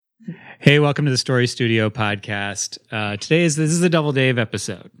Hey, welcome to the Story Studio podcast. This is the Double Dave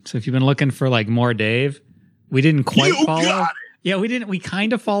episode. So if you've been looking for like more Dave, we didn't quite follow. Yeah, we didn't. We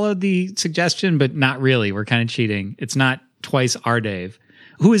kind of followed the suggestion, but not really. We're kind of cheating. It's not twice our Dave,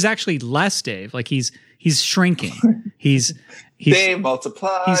 who is actually less Dave. Like he's shrinking. He's Dave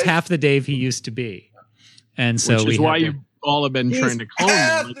multiplied. He's half the Dave he used to be, and so which is why you all have been trying to clone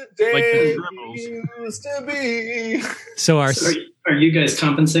him, like the used to be. So our. Are you guys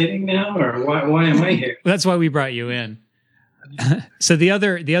compensating now, or why am I here? That's why we brought you in. So the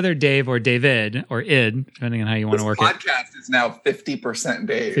other Dave or David or Id, depending on how you want to work it. This podcast is now 50%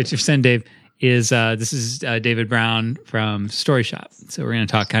 Dave. 50% Dave is this is David Brown from StoryShop. So we're going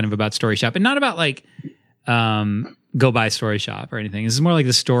to talk kind of about StoryShop, and not about like go buy StoryShop or anything. This is more like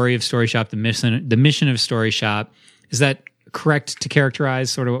the story of StoryShop, the mission of StoryShop. Is that correct to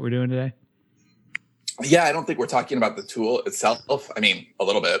characterize sort of what we're doing today? Yeah, I don't think we're talking about the tool itself. I mean, a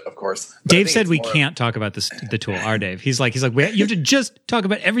little bit, of course. Dave said we can't talk about the tool. Our Dave, he's like, you have to just talk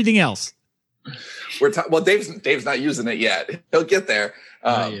about everything else. Well, Dave's not using it yet. He'll get there.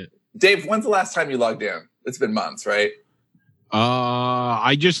 Dave, when's the last time you logged in? It's been months, right?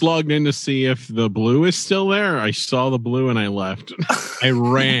 I just logged in to see if the blue is still there. I saw the blue and I left. I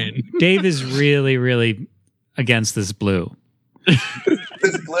ran. Dave is really, really against this blue.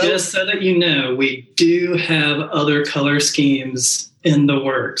 Just so that you know, we do have other color schemes in the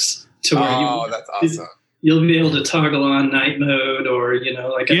works. To where that's awesome. You'll be able to toggle on night mode, or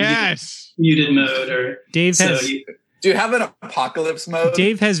like a muted mode. Or Dave do you have an apocalypse mode?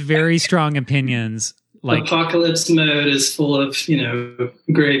 Dave has very strong opinions. Like apocalypse mode is full of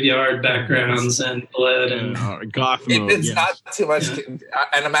graveyard backgrounds and blood and goth mode. It's not too much, and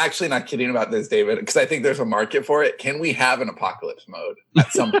I'm actually not kidding about this, David, because I think there's a market for it. Can we have an apocalypse mode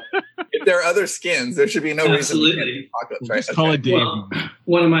at some point? If there are other skins, there should be no reason to get an apocalypse. Right? Just call it Dave. Well,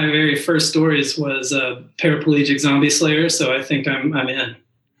 one of my very first stories was paraplegic zombie slayer, so I think I'm in.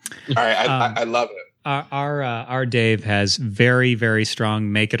 All right, I love it. Our Dave has very, very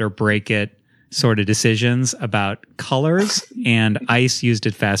strong make it or break it sort of decisions about colors and ice used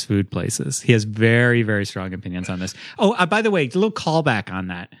at fast food places. He has very, very strong opinions on this. Oh, by the way, a little callback on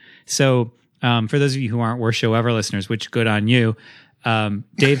that. So for those of you who aren't Worst Show Ever listeners, which good on you,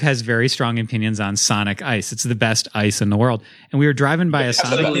 Dave has very strong opinions on Sonic Ice. It's the best ice in the world. And we were driving by a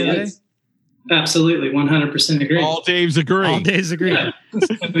Sonic the other day. Absolutely, 100% agree. All Daves agree. All Daves agree. Yeah.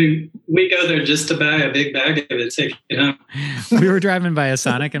 We go there just to buy a big bag of it, take it home. We were driving by a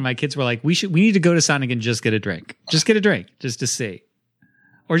Sonic, and my kids were like, "We need to go to Sonic and just get a drink. Just get a drink, just to see,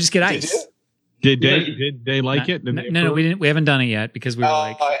 or just get ice." Did they like it? No, we didn't. We haven't done it yet because we were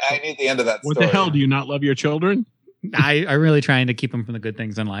like, I need the end of that. What the hell? Do you not love your children? I'm really trying to keep them from the good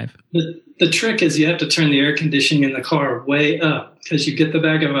things in life. The trick is you have to turn the air conditioning in the car way up, because you get the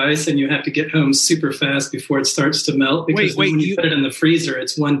bag of ice and you have to get home super fast before it starts to melt. Because when you put it in the freezer,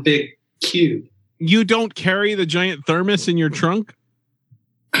 it's one big cube. You don't carry the giant thermos in your trunk?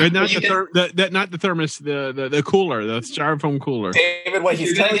 Or not the thermos, the cooler, the styrofoam cooler. David, what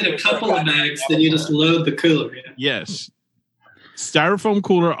he's telling you, get a couple of bags, then you just load the cooler. Yeah. Yes, styrofoam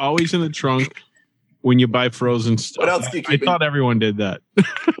cooler always in the trunk. When you buy frozen stuff. What else do you keep? I thought everyone did that.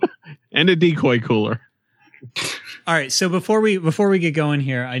 And a decoy cooler. All right. So before we get going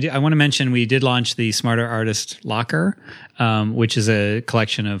here, I want to mention we did launch the Smarter Artist Locker, which is a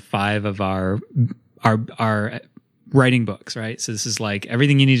collection of 5 of our writing books, right? So this is like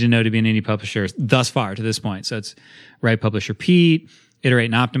everything you need to know to be an indie publisher thus far to this point. So it's Write, Publish, Repeat,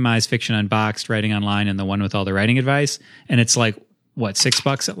 Iterate and Optimize, Fiction Unboxed, Writing Online, and the one with all the writing advice. And it's like, what,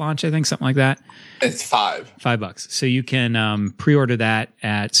 $6 at launch, I think, something like that. It's $5. So you can pre-order that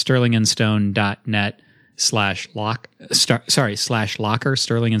at sterlingandstone.net /locker,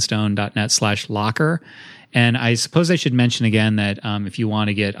 sterlingandstone.net/locker. And I suppose I should mention again that if you want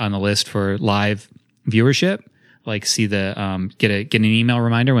to get on the list for live viewership, like see the get an email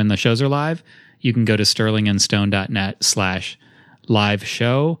reminder when the shows are live, you can go to sterlingandstone.net/live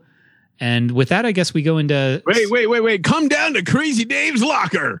show. And with that, I guess we go into... Wait. Come down to Crazy Dave's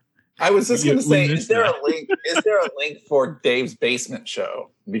Locker. I was just going to say, is there a link for Dave's Basement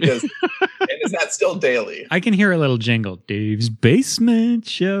Show? Because, and is that still daily? I can hear a little jingle. Dave's Basement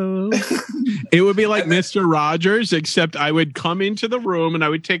Show. It would be like Mr. Rogers, except I would come into the room and I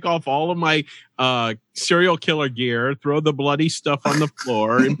would take off all of my serial killer gear, throw the bloody stuff on the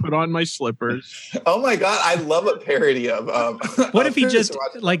floor, and put on my slippers. Oh my God, I love a parody of... what if he just,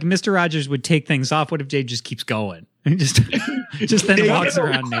 like Mr. Rogers would take things off? What if Dave just keeps going? just then walks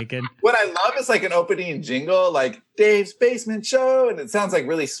around naked. What I love is like an opening jingle, like Dave's Basement Show, and it sounds like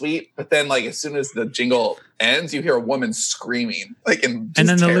really sweet. But then, like as soon as the jingle ends, you hear a woman screaming, like and then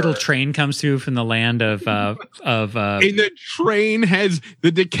terror. the little train comes through from the land of and the train has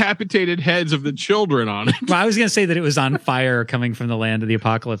the decapitated heads of the children on it. Well, I was going to say that it was on fire coming from the land of the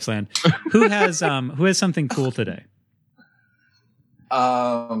apocalypse land. Who has something cool today?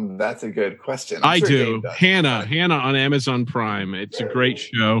 That's a good question. I do. Hannah on Amazon Prime. It's a great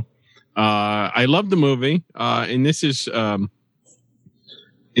show. I love the movie. And this is,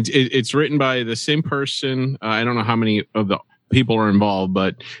 it's written by the same person. I don't know how many of the people are involved,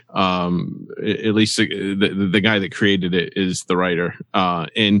 but, at least the guy that created it is the writer.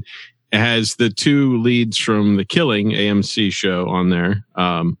 And it has the two leads from The Killing AMC show on there.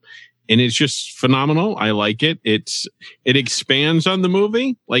 And it's just phenomenal. I like it. It expands on the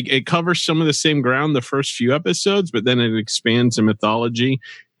movie. Like it covers some of the same ground the first few episodes, but then it expands the mythology.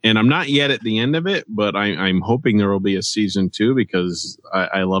 And I'm not yet at the end of it, but I'm hoping there will be a season 2 because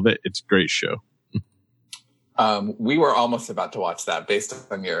I love it. It's a great show. We were almost about to watch that based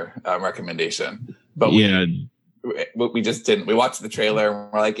on your recommendation, but we just didn't. We watched the trailer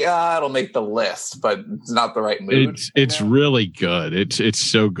and we're like, yeah, it'll make the list, but it's not the right mood. It's really good. It's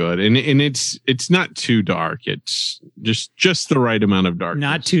so good, and it's not too dark. It's just the right amount of darkness.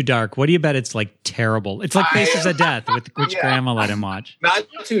 Not too dark. What do you bet? It's like terrible. It's like Faces of Death, which Grandma let him watch. Not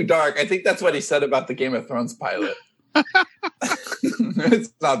too dark. I think that's what he said about the Game of Thrones pilot.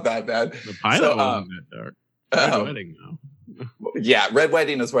 It's not that bad. The pilot wasn't that dark. Red Wedding, though. Yeah, Red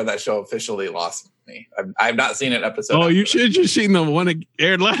Wedding is where that show officially lost me. I've not seen an episode. Oh, you should have just seen the one that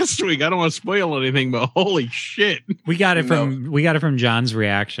aired last week. I don't want to spoil anything, but holy shit. We got it from John's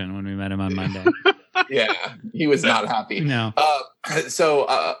reaction when we met him on Monday. Yeah, he was not happy. No. So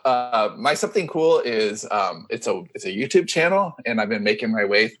my something cool is it's a YouTube channel, and I've been making my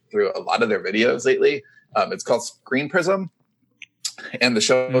way through a lot of their videos lately. It's called Screen Prism, and the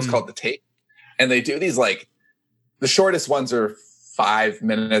show is called The Tape. And they do these like the shortest ones are 5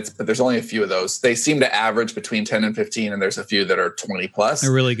 minutes, but there's only a few of those. They seem to average between 10 and 15, and there's a few that are 20 plus.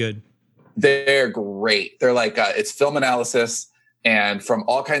 They're really good. They're great. They're like it's film analysis and from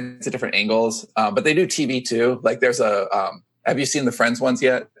all kinds of different angles. But they do TV too. Like there's have you seen the Friends ones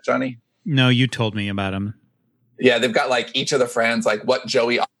yet, Johnny? No, you told me about them. Yeah, they've got like each of the friends, like what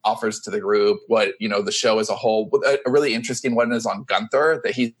Joey offers to the group, what, the show as a whole. A really interesting one is on Gunther,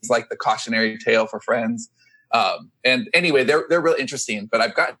 that he's like the cautionary tale for Friends. And anyway, they're really interesting, but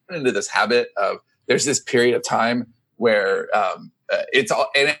I've gotten into this habit of there's this period of time where, it's all,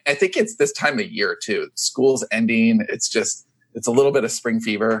 and I think it's this time of year too. School's ending. It's a little bit of spring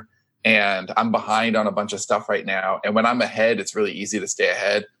fever, and I'm behind on a bunch of stuff right now. And when I'm ahead, it's really easy to stay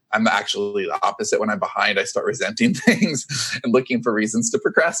ahead. I'm actually the opposite. When I'm behind, I start resenting things and looking for reasons to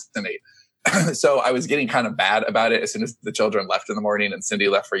procrastinate. So I was getting kind of bad about it as soon as the children left in the morning and Cindy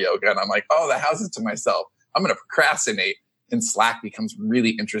left for yoga. And I'm like, oh, the house is to myself. I'm going to procrastinate. And Slack becomes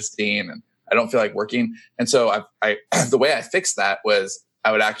really interesting and I don't feel like working. And so the way I fixed that was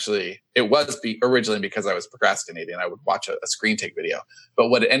originally because I was procrastinating. I would watch a screen take video. But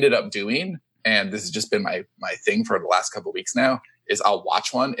what it ended up doing, and this has just been my thing for the last couple of weeks now, is I'll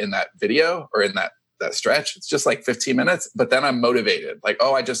watch one in that video or in that stretch. It's just like 15 minutes, but then I'm motivated. Like,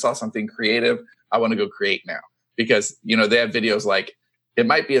 oh, I just saw something creative. I want to go create now. Because, they have videos like, it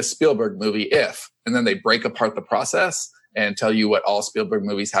might be a Spielberg movie if, and then they break apart the process and tell you what all Spielberg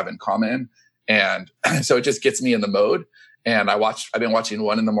movies have in common. And so it just gets me in the mode. And I've been watching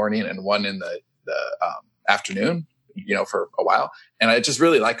one in the morning and one in the afternoon, for a while. And I just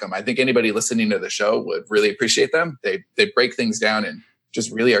really like them. I think anybody listening to the show would really appreciate them. They break things down in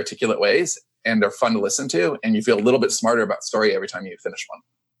just really articulate ways, and they're fun to listen to. And you feel a little bit smarter about story every time you finish one.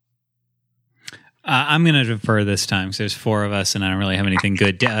 I'm going to defer this time because there's 4 of us and I don't really have anything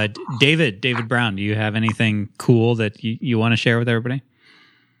good. David Brown, do you have anything cool that you want to share with everybody?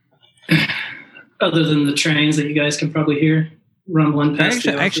 Other than the trains that you guys can probably hear rumbling past.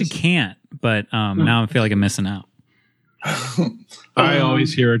 I actually can't, but now I feel like I'm missing out. I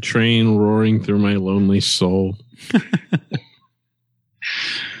always hear a train roaring through my lonely soul.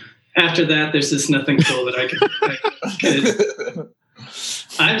 After that, there's just nothing cool that I could.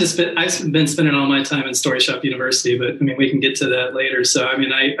 I've been spending all my time in StoryShop University, but we can get to that later. So,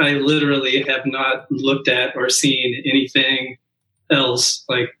 I literally have not looked at or seen anything else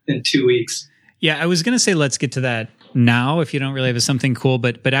like in 2 weeks. Yeah, I was going to say let's get to that now if you don't really have something cool,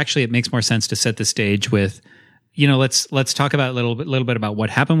 but actually it makes more sense to set the stage with, let's talk about a little bit about what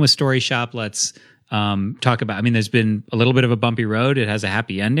happened with StoryShop. Let's talk about, I mean, there's been a little bit of a bumpy road. It has a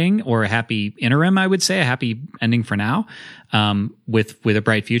happy ending, or a happy interim, I would say, a happy ending for now, with a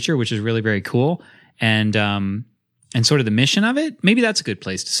bright future, which is really very cool. And sort of the mission of it, maybe that's a good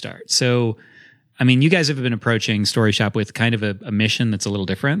place to start. So, I mean, you guys have been approaching StoryShop with kind of a mission that's a little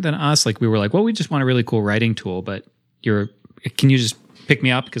different than us. Like, we were like, well, we just want a really cool writing tool, but can you just pick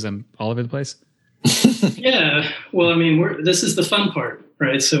me up because I'm all over the place? Yeah. Well, I mean, this is the fun part,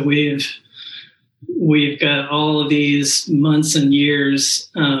 right? So we've got all of these months and years,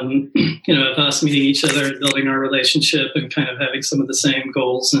 of us meeting each other and building our relationship and kind of having some of the same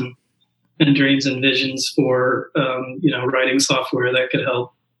goals and dreams and visions for, writing software that could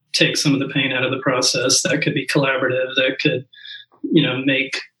help take some of the pain out of the process, that could be collaborative, that could,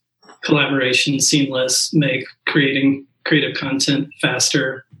 make collaboration seamless, make creating creative content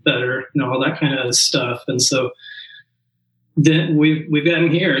faster, better, all that kind of stuff. And so then we've gotten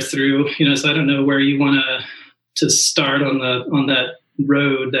here through, so I don't know where you want to start on that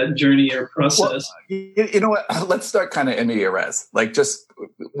road, that journey or process. Well, you know what? Let's start kind of in medias res. Like, just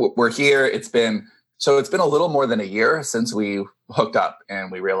we're here. It's been a little more than a year since we hooked up,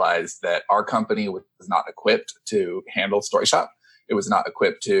 and we realized that our company was not equipped to handle StoryShop. It was not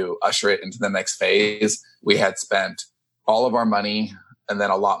equipped to usher it into the next phase. We had spent all of our money and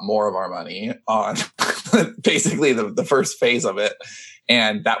then a lot more of our money on basically the first phase of it,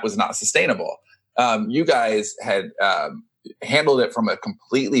 and that was not sustainable. You guys had handled it from a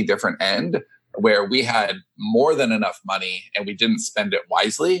completely different end, where we had more than enough money and we didn't spend it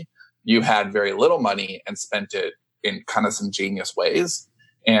wisely. You had very little money and spent it in kind of some genius ways.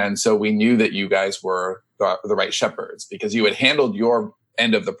 And so we knew that you guys were the right shepherds, because you had handled your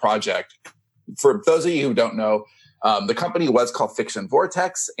end of the project. For those of you who don't know, the company was called Fiction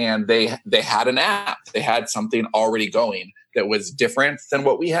Vortex, and they had an app. They had something already going that was different than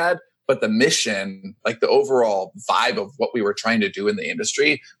what we had. But the mission, like the overall vibe of what we were trying to do in the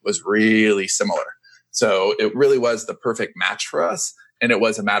industry, was really similar. So it really was the perfect match for us. And it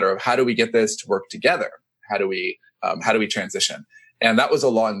was a matter of, how do we get this to work together? How do we transition? And that was a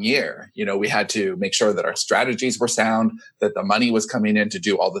long year. We had to make sure that our strategies were sound, that the money was coming in to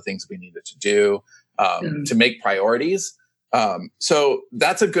do all the things we needed to do, to make priorities. So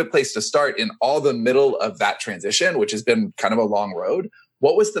that's a good place to start in all the middle of that transition, which has been kind of a long road.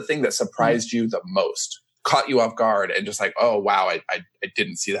 What was the thing that surprised you the most, caught you off guard, and just like, oh, wow, I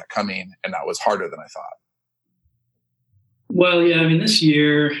didn't see that coming, and that was harder than I thought? Well, yeah, I mean, this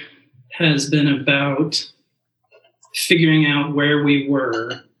year has been about figuring out where we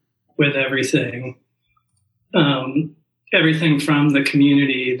were with everything. Everything from the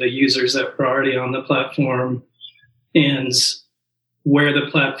community, the users that were already on the platform, and where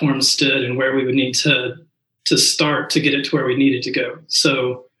the platform stood and where we would need to start to get it to where we needed to go.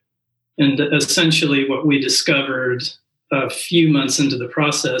 So, and essentially what we discovered a few months into the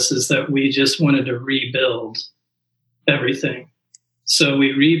process is that we just wanted to rebuild everything. So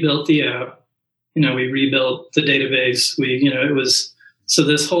we rebuilt the app, we rebuilt the database. So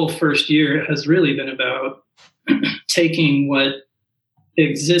this whole first year has really been about taking what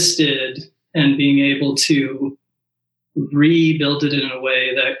existed and being able to rebuild it in a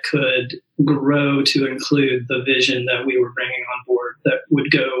way that could grow to include the vision that we were bringing on board, that would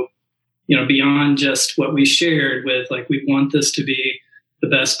go, beyond just what we shared with, like, we want this to be the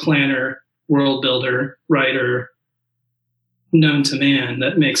best planner, world builder, writer known to man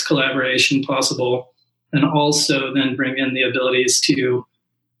that makes collaboration possible, and also then bring in the abilities to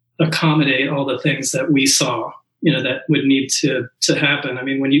accommodate all the things that we saw, that would need to happen. I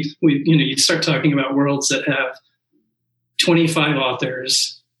mean, when you start talking about worlds that have 25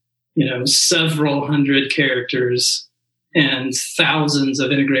 authors, several hundred characters, and thousands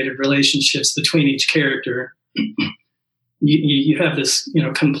of integrated relationships between each character, you have this,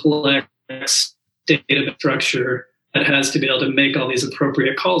 complex data structure that has to be able to make all these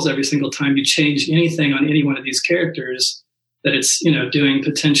appropriate calls every single time you change anything on any one of these characters, that it's, doing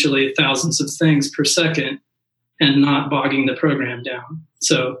potentially thousands of things per second and not bogging the program down.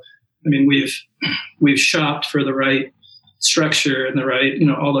 So, I mean, we've shopped for the right structure and the right,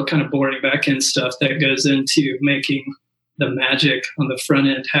 all the kind of boring back end stuff that goes into making the magic on the front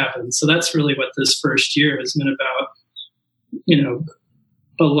end happen. So that's really what this first year has been about.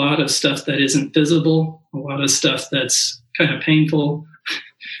 A lot of stuff that isn't visible, a lot of stuff that's kind of painful.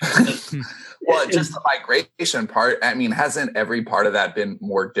 Well, just the migration part, I mean, hasn't every part of that been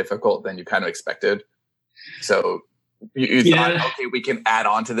more difficult than you kind of expected? So you thought, okay, we can add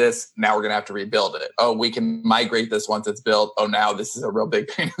on to this. Now we're going to have to rebuild it. Oh, we can migrate this once it's built. Oh, now this is a real big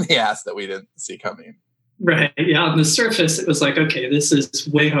pain in the ass that we didn't see coming. Right. Yeah. On the surface, it was like, okay, this is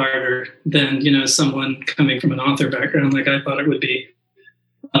way harder than, someone coming from an author background like I thought it would be.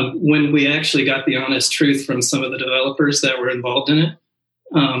 When we actually got the honest truth from some of the developers that were involved in it,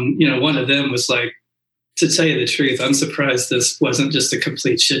 one of them was like, to tell you the truth, I'm surprised this wasn't just a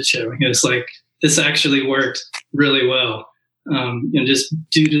complete shit show. It's like, this actually worked really well. Just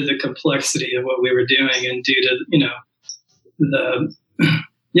due to the complexity of what we were doing and due to, the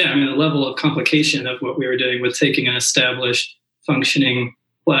level of complication of what we were doing with taking an established functioning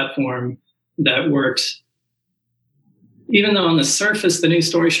platform that worked. Even though on the surface, the new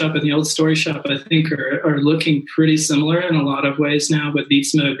StoryShop and the old StoryShop, I think, are looking pretty similar in a lot of ways now, with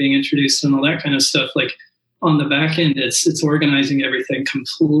Beats Mode being introduced and all that kind of stuff. Like on the back end, it's organizing everything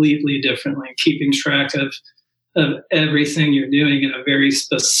completely differently, keeping track of everything you're doing in a very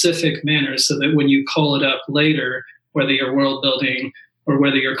specific manner, so that when you call it up later, whether you're world building or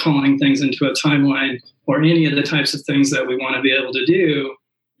whether you're calling things into a timeline or any of the types of things that we want to be able to do,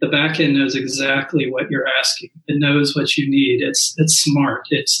 the backend knows exactly what you're asking. It knows what you need. It's smart.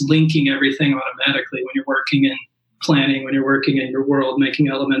 It's linking everything automatically when you're working in planning, when you're working in your world, making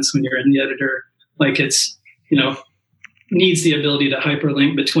elements, when you're in the editor. Like it's, needs the ability to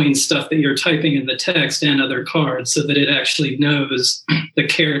hyperlink between stuff that you're typing in the text and other cards, so that it actually knows the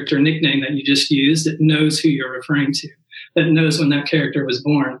character nickname that you just used. It knows who you're referring to. It knows when that character was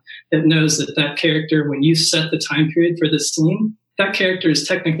born. It knows that character, when you set the time period for this scene, that character is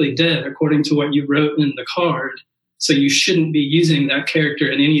technically dead according to what you wrote in the card. So you shouldn't be using that character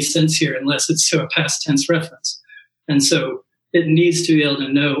in any sense here unless it's to a past tense reference. And so it needs to be able to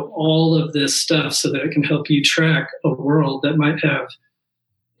know all of this stuff so that it can help you track a world that might have,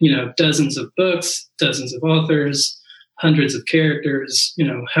 dozens of books, dozens of authors, hundreds of characters,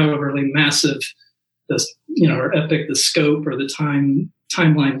 however massive this, or epic the scope or the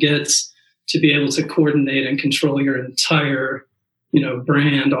timeline gets, to be able to coordinate and control your entire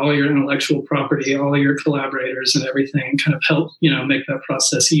brand, all your intellectual property, all your collaborators and everything, kind of help, make that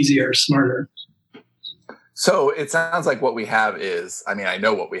process easier, smarter. So it sounds like what we have is, I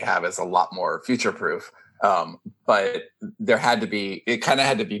know what we have is a lot more future-proof, but it kind of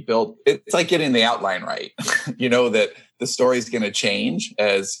had to be built. It's like getting the outline right, that the story is going to change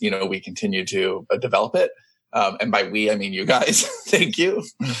as, we continue to develop it. And by we, I mean you guys, thank you.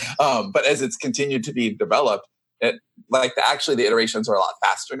 But as it's continued to be developed, the iterations are a lot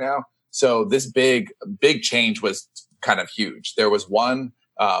faster now. So this big change was kind of huge. There was one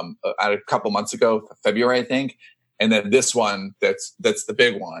a couple months ago, February, I think. And then this one, that's the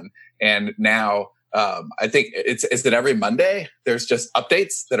big one. And now I think is it every Monday? There's just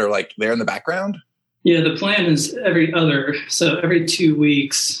updates that are like there in the background. Yeah, the plan is every 2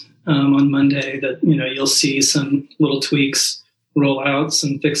 weeks on Monday that, you'll see some little tweaks, rollouts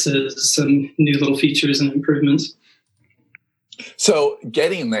and fixes, some new little features and improvements. So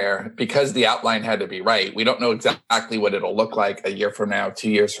getting there, because the outline had to be right, we don't know exactly what it'll look like a year from now,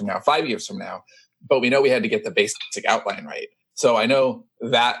 2 years from now, 5 years from now, but we know we had to get the basic outline right. So I know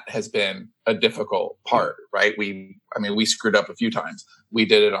that has been a difficult part, right? We screwed up a few times. We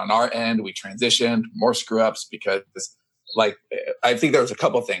did it on our end. We transitioned, more screw ups, because I think there was a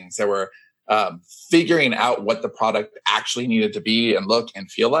couple things. There were figuring out what the product actually needed to be and look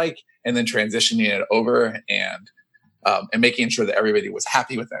and feel like, and then transitioning it over and making sure that everybody was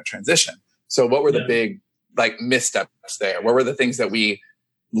happy with that transition. So what were the big missteps there? What were the things that we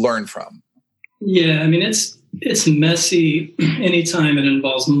learned from? Yeah, it's messy anytime it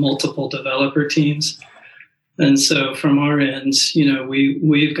involves multiple developer teams. And so from our end,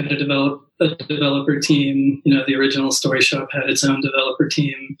 we've got to develop a developer team. The original StoryShop had its own developer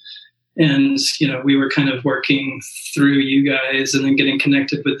team. And, we were kind of working through you guys and then getting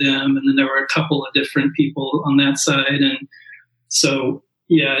connected with them. And then there were a couple of different people on that side. And so,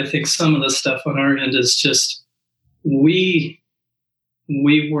 yeah, I think some of the stuff on our end is just, we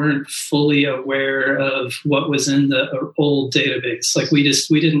weren't fully aware of what was in the old database.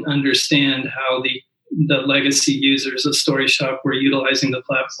 We didn't understand how the legacy users of StoryShop were utilizing the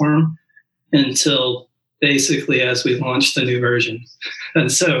platform until basically as we launched the new version.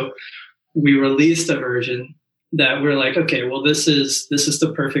 And so we released a version that we're like, okay, well, this is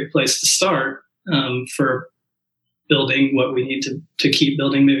the perfect place to start for building what we need to keep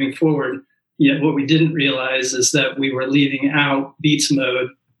building moving forward. Yet what we didn't realize is that we were leaving out Beats Mode,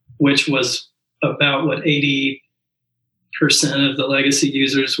 which was about what 80% of the legacy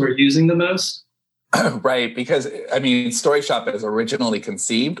users were using the most. Right, because StoryShop as originally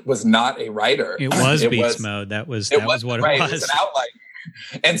conceived was not a writer. It was Beats Mode. That was what it was. It was an outline.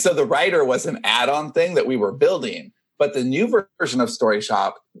 And so the writer was an add-on thing that we were building. But the new version of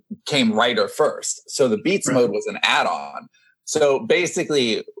StoryShop came writer first. So the Beats mode was an add-on. So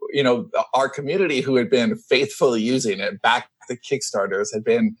basically, our community who had been faithfully using it back to Kickstarters had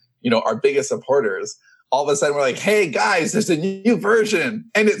been, our biggest supporters. All of a sudden we're like, hey guys, there's a new version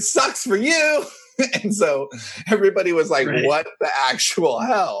and it sucks for you. And so everybody was like, what the actual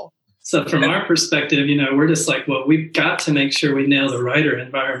hell? So from our perspective, we're just like, well, we've got to make sure we nail the writer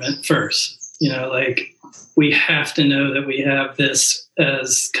environment first. We have to know that we have this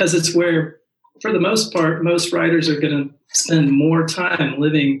because it's where, for the most part, most writers are going to spend more time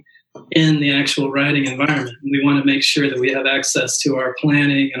living in the actual writing environment. We want to make sure that we have access to our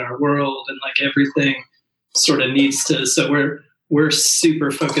planning and our world, and like everything sort of needs to. So we're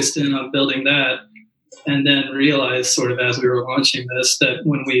super focused in on building that, and then realized sort of as we were launching this that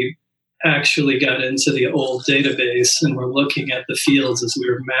when we actually got into the old database and we're looking at the fields as we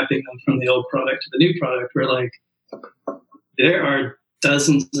were mapping them from the old product to the new product, we're like, there are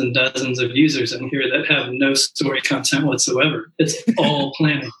dozens and dozens of users in here that have no story content whatsoever. It's all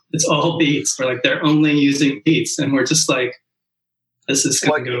planning. It's all beats. We're like, they're only using beats. And we're just like, this is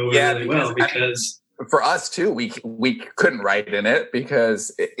going to go really well because for us too, we couldn't write in it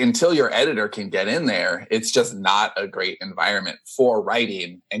because until your editor can get in there, it's just not a great environment for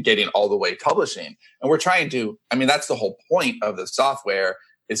writing and getting all the way publishing. And we're trying to, that's the whole point of the software,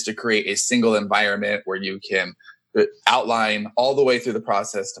 is to create a single environment where you can outline all the way through the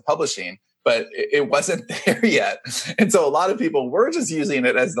process to publishing. But it wasn't there yet. And so a lot of people were just using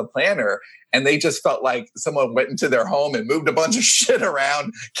it as the planner, and they just felt like someone went into their home and moved a bunch of shit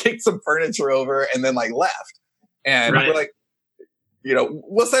around, kicked some furniture over, and then left. And we're like,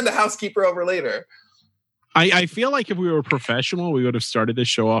 we'll send a housekeeper over later. I feel like if we were professional, we would have started this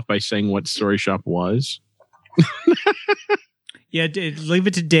show off by saying what StoryShop was. Yeah, leave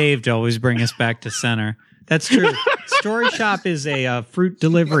it to Dave to always bring us back to center. That's true. StoryShop is a fruit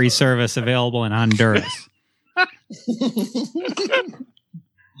delivery service available in Honduras.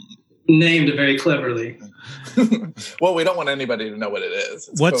 Named very cleverly. Well, we don't want anybody to know what it is.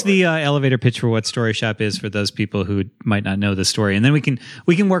 What's the elevator pitch for what StoryShop is for those people who might not know the story? And then we can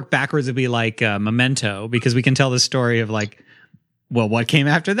work backwards and be like Memento, because we can tell the story of well, what came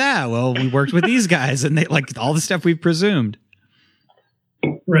after that? Well, we worked with these guys and they all the stuff we've presumed.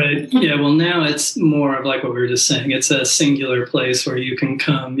 Right. Yeah. Well, now it's more of like what we were just saying. It's a singular place where you can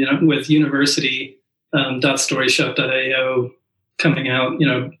come, with university.storyshop.io coming out,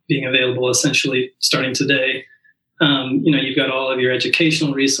 being available essentially starting today. You've got all of your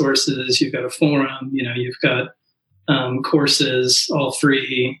educational resources. You've got a forum, you've got courses all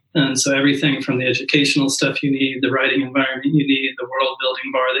free. And so everything from the educational stuff you need, the writing environment you need, the world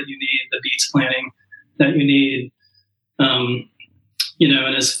building bar that you need, the beats planning that you need,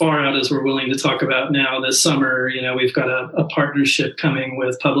 and as far out as we're willing to talk about now this summer, we've got a partnership coming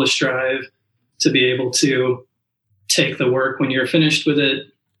with Publish Drive to be able to take the work when you're finished with it,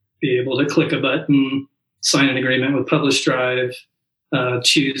 be able to click a button, sign an agreement with Publish Drive,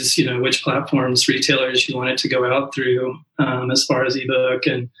 choose, which platforms, retailers you want it to go out through as far as ebook.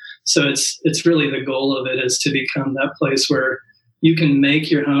 And so it's really the goal of it is to become that place where you can make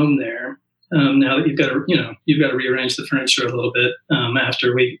your home there. Now that you've got to rearrange the furniture a little bit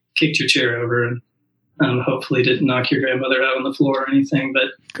after we kicked your chair over and hopefully didn't knock your grandmother out on the floor or anything.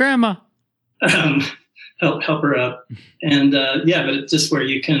 But Grandma, help her up, and but it's just where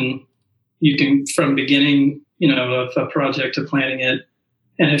you can from beginning of a project to planning it,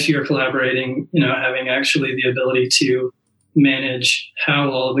 and if you're collaborating, having actually the ability to manage how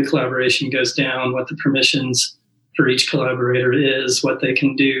all of the collaboration goes down, what the permissions for each collaborator is, what they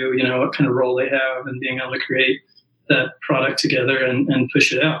can do, what kind of role they have, and being able to create that product together and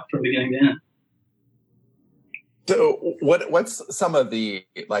push it out from beginning to end. So what's some of the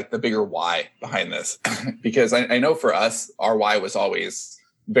the bigger why behind this? Because I know for us, our why was always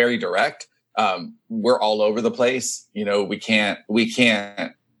very direct. We're all over the place. We can't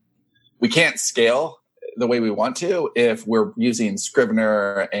scale the way we want to if we're using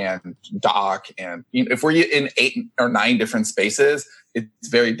Scrivener and Doc, and if we're in 8 or 9 different spaces, it's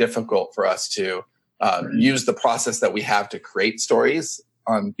very difficult for us to use the process that we have to create stories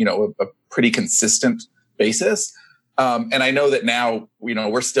on a pretty consistent basis. And I know that now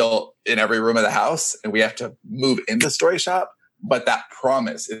we're still in every room of the house and we have to move into StoryShop, but that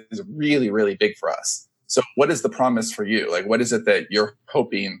promise is really, really big for us. So what is the promise for you? What is it that you're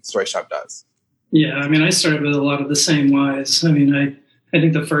hoping StoryShop does? Yeah, I started with a lot of the same whys. I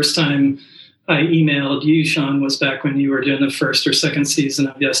think the first time I emailed you, Sean, was back when you were doing the first or second season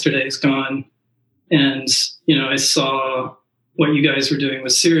of Yesterday's Gone. And, I saw what you guys were doing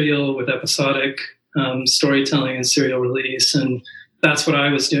with Serial, with Episodic, storytelling and serial release. And that's what I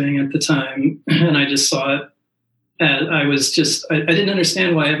was doing at the time. And I just saw it. And I didn't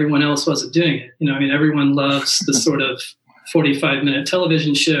understand why everyone else wasn't doing it. I mean, everyone loves the sort of 45-minute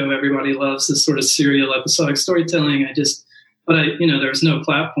television show. Everybody loves this sort of serial episodic storytelling. There was no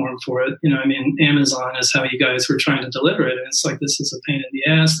platform for it. I mean, Amazon is how you guys were trying to deliver it. And it's like, this is a pain in the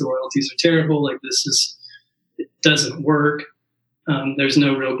ass. The royalties are terrible. Like, it doesn't work. There's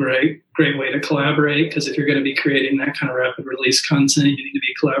no real great way to collaborate, because if you're going to be creating that kind of rapid release content, you need to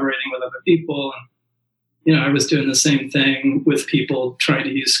be collaborating with other people. And, I was doing the same thing with people trying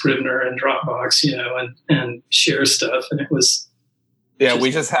to use Scrivener and Dropbox, and share stuff. And it was... Yeah,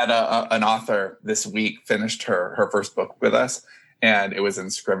 we just had an author this week finished her first book with us, and it was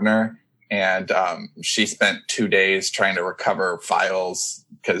in Scrivener. And she spent 2 days trying to recover files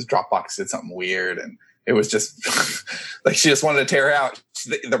because Dropbox did something weird. And it was just like she just wanted to tear out.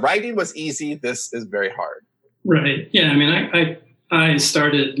 The writing was easy. This is very hard. Right. Yeah. I mean, I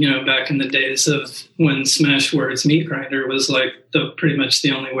started, back in the days of when Smashwords Meat Grinder was like pretty much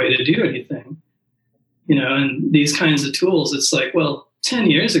the only way to do anything. And these kinds of tools, it's like, well, 10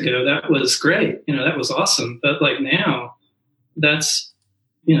 years ago, that was great. That was awesome. But like now, that's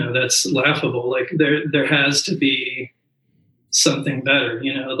laughable. Like there has to be something better,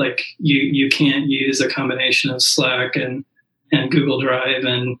 like you can't use a combination of Slack and Google Drive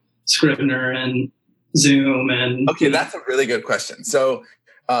and Scrivener and Zoom and... Okay, that's a really good question. So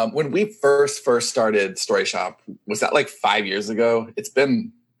when we first started StoryShop, was that like 5 years ago? It's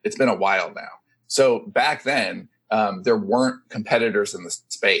been a while now. So back then, there weren't competitors in the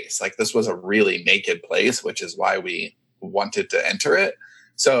space. Like, this was a really naked place, which is why we wanted to enter it.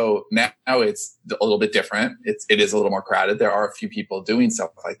 So now it's a little bit different. It is a little more crowded. There are a few people doing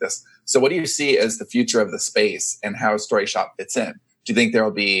stuff like this. So what do you see as the future of the space and how StoryShop fits in? Do you think there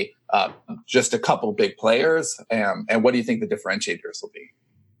will be just a couple big players? And what do you think the differentiators will be?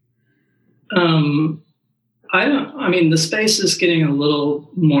 The space is getting a little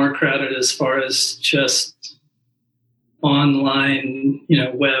more crowded as far as just online,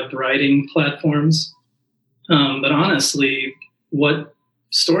 web writing platforms. But honestly, what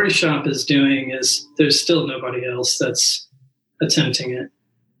StoryShop is doing is there's still nobody else that's attempting it.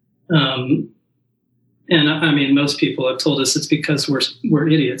 And I mean, most people have told us it's because we're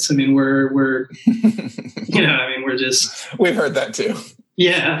idiots. I mean, we're we're just... We've heard that too.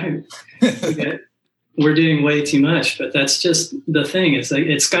 Yeah. We're doing way too much, but that's just the thing. It's like,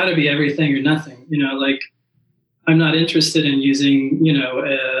 it's got to be everything or nothing. Like, I'm not interested in using,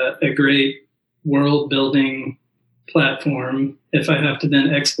 a great world building platform if I have to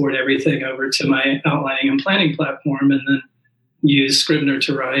then export everything over to my outlining and planning platform and then use Scrivener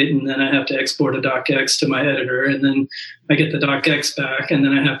to write, and then I have to export a docx to my editor, and then I get the docx back, and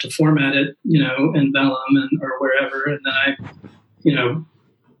then I have to format it, in Vellum or wherever, and then I,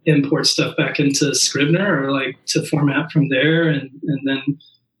 import stuff back into Scrivener or like to format from there, and then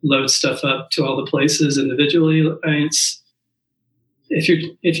load stuff up to all the places individually. I mean,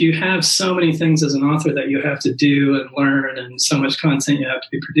 if you have so many things as an author that you have to do and learn, and so much content you have to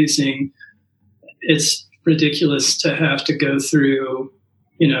be producing, it's ridiculous to have to go through,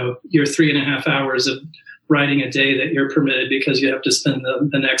 your 3.5 hours of writing a day that you're permitted because you have to spend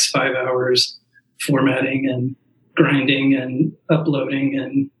the next 5 hours formatting and grinding and uploading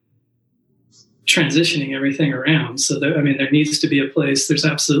and transitioning everything around. So there needs to be a place. There's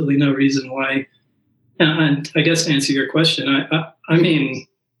absolutely no reason why. And I guess to answer your question, I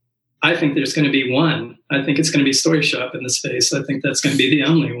think there's going to be one. I think it's going to be StoryShop in the space. I think that's going to be the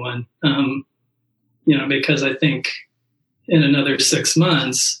only one. Because I think in another 6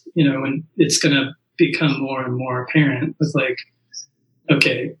 months, when it's going to become more and more apparent with like,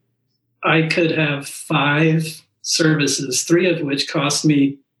 okay, I could have 5 services, 3 of which cost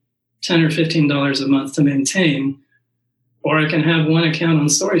me $10 or $15 a month to maintain, or I can have one account on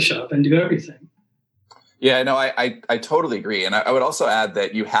StoryShop and do everything. Yeah, no, I totally agree. And I would also add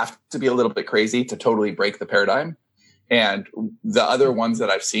that you have to be a little bit crazy to totally break the paradigm. And the other ones that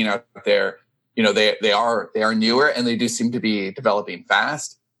I've seen out there, they are newer and they do seem to be developing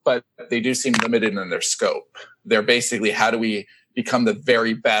fast, but they do seem limited in their scope. They're basically, how do we become the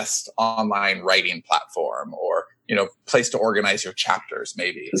very best online writing platform, or place to organize your chapters,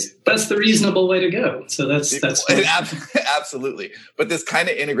 maybe. That's the reasonable way to go. So that's absolutely. But this kind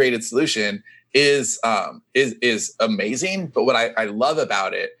of integrated solution is amazing. But what I love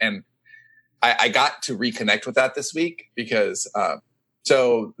about it, and I got to reconnect with that this week because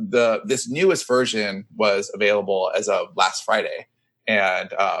this newest version was available as of last Friday,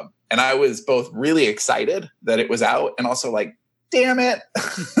 and I was both really excited that it was out and also like damn it,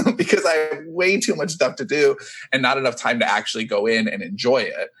 because I have way too much stuff to do and not enough time to actually go in and enjoy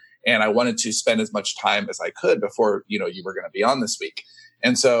it. And I wanted to spend as much time as I could before, you were going to be on this week.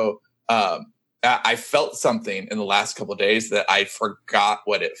 And so I felt something in the last couple of days that I forgot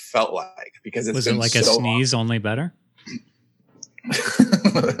what it felt like, because it's been like a sneeze, only better?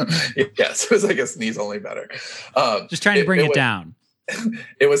 Yes, it was like a sneeze, only better. Just trying to bring it down.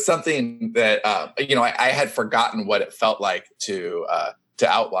 It was something that I had forgotten what it felt like to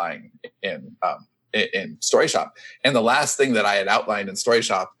outline in StoryShop. And the last thing that I had outlined in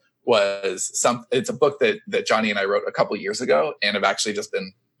StoryShop was it's a book that Johnny and I wrote a couple years ago and have actually just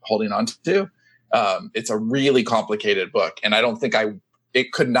been holding on to. It's a really complicated book, and I don't think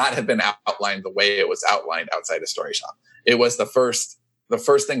it could not have been outlined the way it was outlined outside of StoryShop. It was the first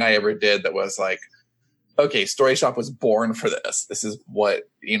thing I ever did that was like, okay, StoryShop was born for this. This is what,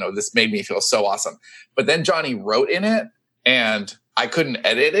 this made me feel so awesome. But then Johnny wrote in it and I couldn't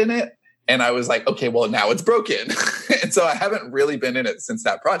edit in it. And I was like, okay, well, now it's broken. And so I haven't really been in it since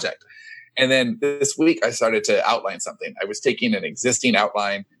that project. And then this week I started to outline something. I was taking an existing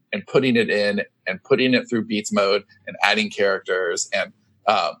outline and putting it in and putting it through Beats mode and adding characters. And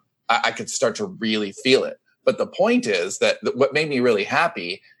I could start to really feel it. But the point is that what made me really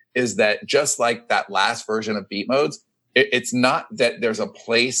happy is that just like that last version of beat modes, it's not that there's a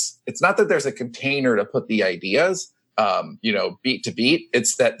place, it's not that there's a container to put the ideas, beat to beat.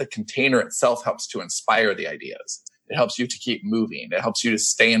 It's that the container itself helps to inspire the ideas. It helps you to keep moving. It helps you to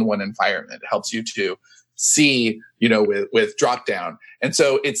stay in one environment. It helps you to see, with drop down. And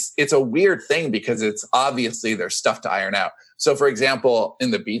so it's a weird thing because it's obviously there's stuff to iron out. So for example,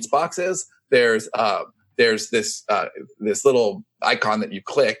 in the beats boxes, there's this little icon that you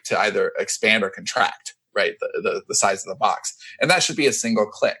click to either expand or contract, right? The size of the box. And that should be a single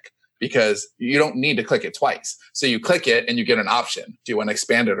click because you don't need to click it twice. So you click it and you get an option. Do you want to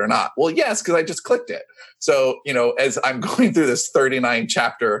expand it or not? Well, yes, because I just clicked it. So, as I'm going through this 39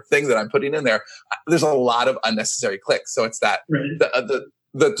 chapter thing that I'm putting in there, there's a lot of unnecessary clicks. So it's that right.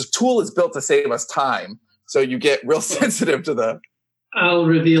 the tool is built to save us time. So you get real sensitive to the... I'll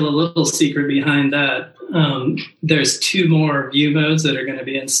reveal a little secret behind that. There's 2 more view modes that are going to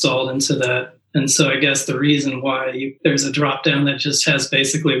be installed into that. And so I guess the reason why there's a drop down that just has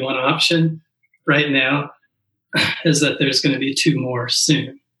basically one option right now is that there's going to be 2 more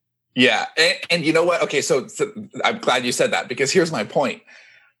soon. Yeah. And you know what? Okay. So I'm glad you said that because here's my point.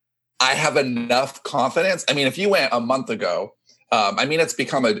 I have enough confidence. I mean, if you went a month ago, it's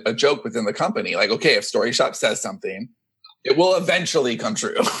become a joke within the company. Like, okay, if StoryShop says something, it will eventually come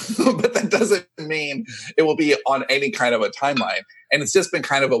true, but that doesn't mean it will be on any kind of a timeline. And it's just been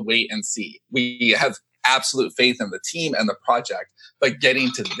kind of a wait and see. We have absolute faith in the team and the project, but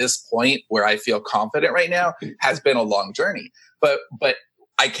getting to this point where I feel confident right now has been a long journey. But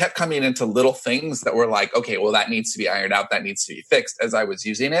I kept coming into little things that were like, okay, well, that needs to be ironed out. That needs to be fixed as I was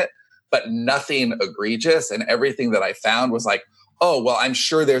using it, but nothing egregious. And everything that I found was like, oh, well, I'm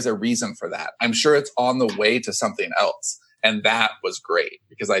sure there's a reason for that. I'm sure it's on the way to something else. And that was great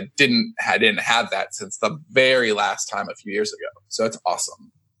because I didn't have that since the very last time a few years ago. So it's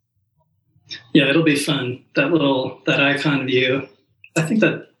awesome. Yeah, it'll be fun. That icon view. I think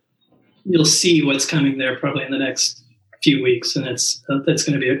that you'll see what's coming there probably in the next few weeks, and that's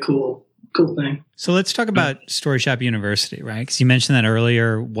going to be a cool thing. So let's talk about StoryShop University, right? Because you mentioned that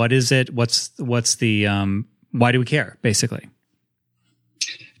earlier. What is it? What's the why do we care, basically?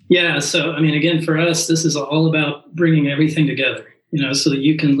 Yeah. So, again, for us, this is all about bringing everything together, so that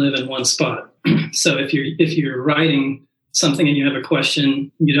you can live in one spot. So if you're writing something and you have a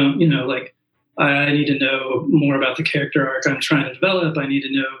question, you don't, I need to know more about the character arc I'm trying to develop. I need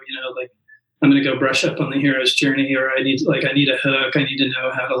to know, I'm going to go brush up on the hero's journey, or I need a hook. I need to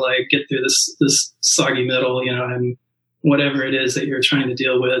know how to get through this soggy middle, whatever it is that you're trying to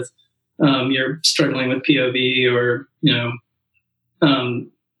deal with. You're struggling with POV or,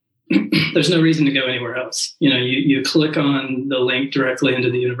 there's no reason to go anywhere else. You click on the link directly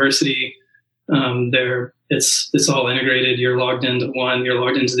into the university. It's all integrated. You're logged into one, you're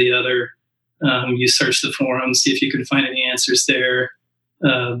logged into the other. You search the forum, see if you can find any answers there.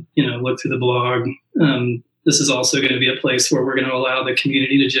 Look through the blog. This is also going to be a place where we're going to allow the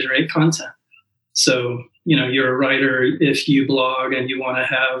community to generate content. So, you're a writer. If you blog and you want to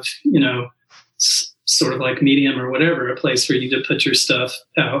have, sort of like Medium or whatever, a place for you to put your stuff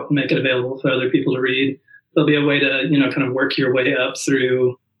out and make it available for other people to read. There'll be a way to, kind of work your way up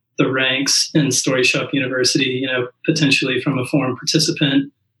through the ranks in StoryShop University, potentially from a forum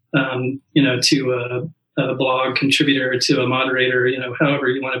participant, to a blog contributor, to a moderator, however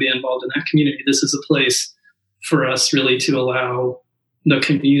you want to be involved in that community. This is a place for us really to allow the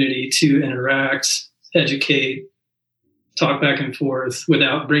community to interact, educate, talk back and forth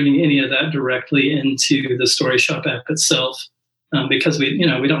without bringing any of that directly into the StoryShop app itself. Because we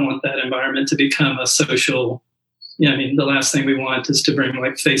don't want that environment to become a social, the last thing we want is to bring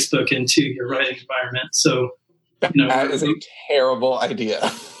like Facebook into your writing environment. So, that is a terrible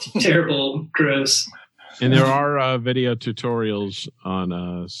idea. Terrible, gross. And there are video tutorials on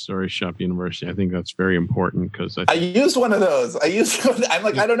StoryShop University. I think that's very important because I used one of those. I'm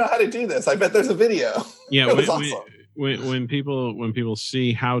like, I don't know how to do this. I bet there's a video. Yeah, it was awesome. When people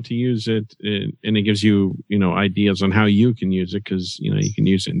see how to use it, and it gives you ideas on how you can use it, because you can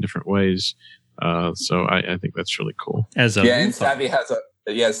use it in different ways. So I think that's really cool. And Savvy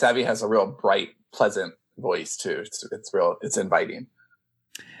has a real bright, pleasant voice too. It's inviting.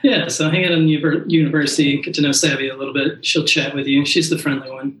 Yeah, so hang out in the university, get to know Savvy a little bit. She'll chat with you. She's the friendly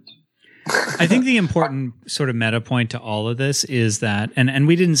one. I think the important sort of meta point to all of this is that, and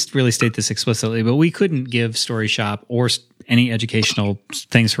we didn't really state this explicitly, but we couldn't give StoryShop or any educational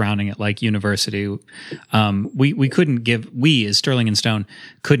thing surrounding it like university. We couldn't give, as Sterling and Stone,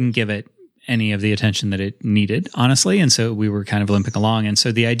 couldn't give it any of the attention that it needed, honestly. And so we were kind of limping along. And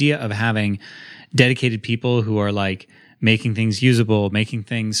so the idea of having dedicated people who are like making things usable, making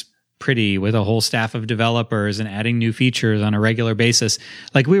things pretty with a whole staff of developers and adding new features on a regular basis.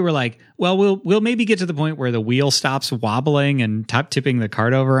 Like we were like, well, we'll maybe get to the point where the wheel stops wobbling and tipping the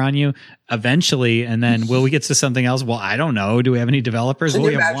cart over on you eventually. And then will we get to something else? Well, I don't know. Do we have any developers? Can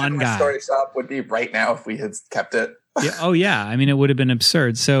we you have imagine one where guy. StoryShop would be right now if we had kept it? Yeah, oh yeah. I mean, it would have been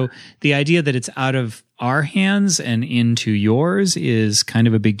absurd. So the idea that it's out of our hands and into yours is kind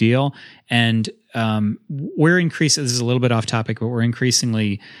of a big deal. And we're increasing, this is a little bit off topic, but we're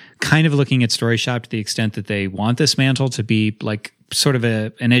increasingly kind of looking at StoryShop to the extent that they want this mantle to be like sort of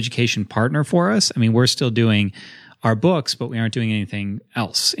an education partner for us. I mean, we're still doing our books, but we aren't doing anything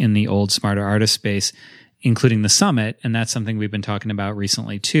else in the old Smarter Artist space, including the summit. And that's something we've been talking about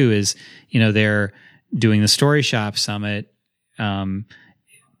recently too, is, they're doing the StoryShop summit.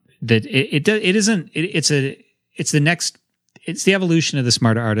 It's the evolution of the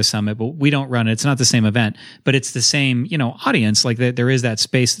Smarter Artist Summit, but we don't run it. It's not the same event, but it's the same, audience. Like there is that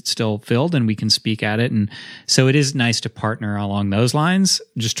space that's still filled and we can speak at it. And so it is nice to partner along those lines,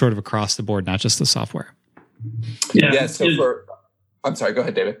 just sort of across the board, not just the software. Yeah. I'm sorry, go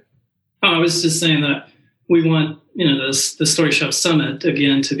ahead, David. I was just saying that we want, the StoryShop Summit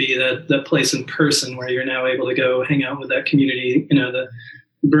again to be that place in person where you're now able to go hang out with that community,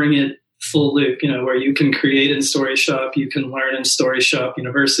 bring it full loop, where you can create in StoryShop, you can learn in StoryShop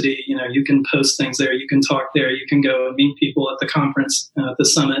University, you can post things there, you can talk there, you can go and meet people at the conference, at the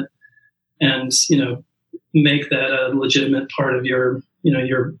summit, and, make that a legitimate part of your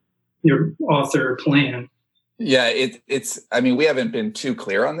author plan. Yeah, we haven't been too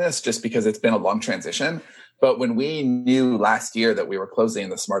clear on this just because it's been a long transition. But when we knew last year that we were closing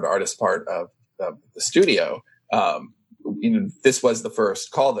the Smarter Artist part of the studio, this was the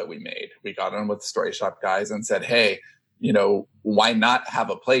first call that we made. We got on with the StoryShop guys and said, hey, why not have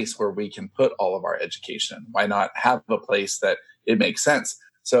a place where we can put all of our education? Why not have a place that it makes sense?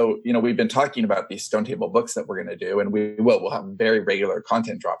 So, we've been talking about these Stone Table books that we're going to do, and we'll have very regular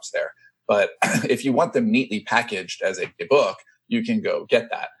content drops there. But if you want them neatly packaged as a book, you can go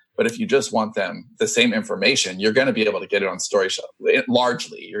get that. But if you just want them the same information, you're going to be able to get it on StoryShop.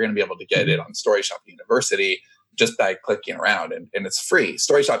 Largely, you're going to be able to get it on StoryShop University just by clicking around, and it's free.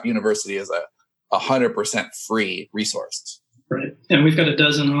 StoryShop University is a 100% free resource. Right. And we've got a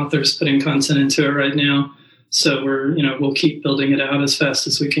dozen authors putting content into it right now. So we'll keep building it out as fast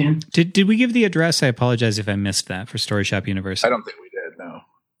as we can. Did we give the address? I apologize if I missed that for StoryShop University. I don't think we did, no.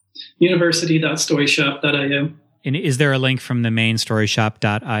 University.storyshop.io. And is there a link from the main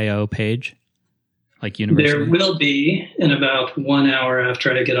StoryShop.io page? Like university? There will be in about 1 hour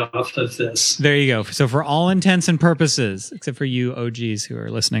after I get off of this. There you go. So for all intents and purposes, except for you OGs who are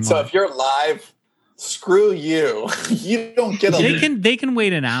listening. So if you're live, screw you. You don't get a They can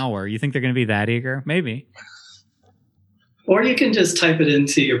wait an hour. You think they're going to be that eager? Maybe. Or you can just type it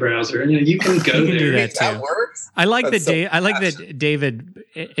into your browser. You can go you can there. Do that, too. That works. I like that David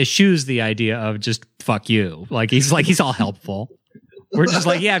eschews the idea of just fuck you. He's all helpful. We're just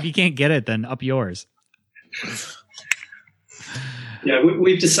like, yeah, if you can't get it, then up yours. Yeah,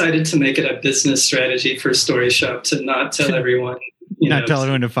 we've decided to make it a business strategy for StoryShop to not tell everyone. Tell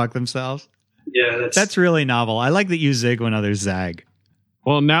everyone to fuck themselves. Yeah, that's really novel. I like that you zig when others zag.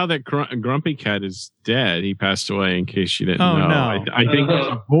 Well, now that Grumpy Cat is dead, he passed away. In case you didn't know, no. I think there's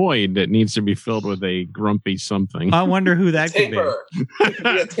a void that needs to be filled with a grumpy something. I wonder who that could be. It could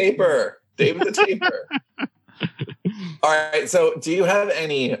be a taper. David the Taper. All right. So do you have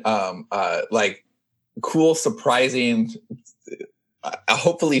any like cool, surprising,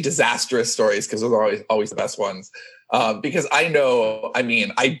 hopefully disastrous stories? Because those are always the best ones. Because I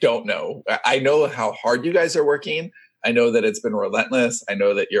don't know. I know how hard you guys are working. I know that it's been relentless. I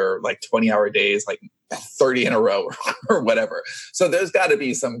know that you're like 20-hour days, like 30 in a row or whatever. So there's got to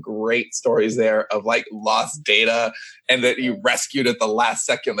be some great stories there of like lost data and that you rescued at the last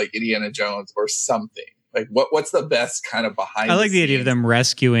second, like Indiana Jones or something. Like what's the best kind of behind? I like the idea of them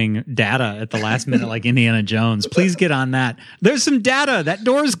rescuing data at the last minute, like Indiana Jones. Please get on that. There's some data. That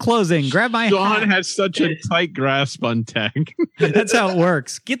door's closing. Grab my Sean hat. has such a tight grasp on tech. That's how it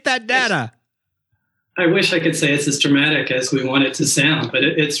works. Get that data. I wish I could say it's as dramatic as we want it to sound, but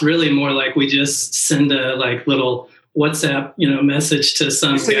it's really more like we just send a like little WhatsApp, message to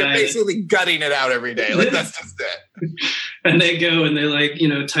some so guy. You're basically gutting it out every day. Like that's just it. And they go and they like,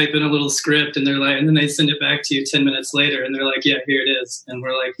 type in a little script and they're like, and then they send it back to you 10 minutes later and they're like, yeah, here it is. And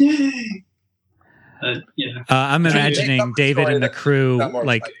we're like, yay. I'm imagining David and the crew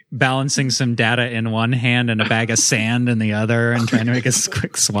like balancing some data in one hand and a bag of sand in the other and trying to make a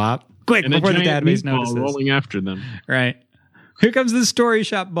quick swap. Quick, and before the database notices. Rolling after them. Right. Here comes the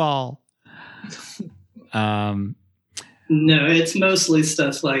StoryShop ball. No, it's mostly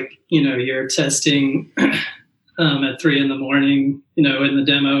stuff like, you're testing at 3 a.m, in the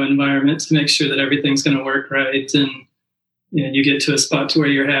demo environment to make sure that everything's going to work right. And you get to a spot to where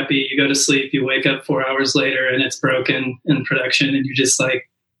you're happy, you go to sleep, you wake up 4 hours later and it's broken in production and you're just like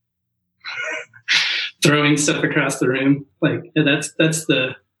throwing stuff across the room. Like that's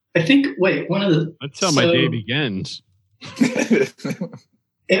the, I think, one of the... That's how my day begins.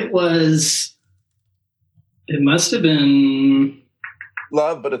 It must have been...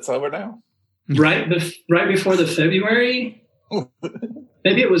 Love, but it's over now. Right before the February...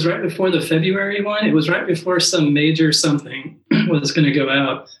 Maybe it was right before the February one. It was right before some major something was going to go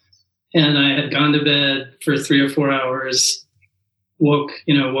out. And I had gone to bed for 3 or 4 hours, woke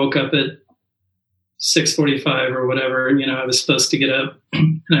up at 6:45 or whatever. I was supposed to get up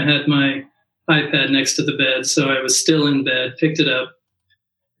and I had my iPad next to the bed. So I was still in bed, picked it up.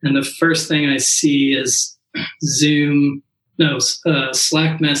 And the first thing I see is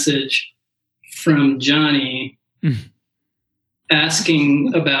Slack message from Johnny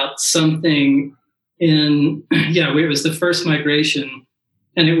asking about something it was the first migration.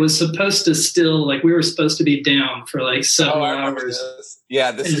 And it was supposed to still, like, we were supposed to be down for like several hours.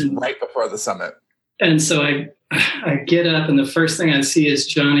 This is right before the summit. And so I get up and the first thing I see is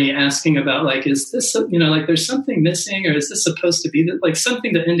Johnny asking about like, is this, like there's something missing or is this supposed to be like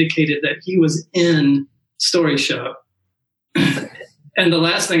something that indicated that he was in StoryShop. And the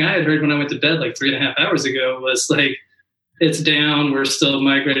last thing I had heard when I went to bed like 3.5 hours ago was like, it's down. We're still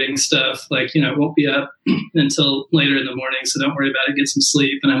migrating stuff. Like, it won't be up until later in the morning. So don't worry about it. Get some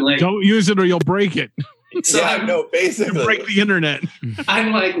sleep. And I'm like, don't use it or you'll break it. So basically you break the internet.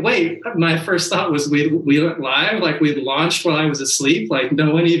 I'm like, wait, my first thought was we went live. Like we launched while I was asleep. Like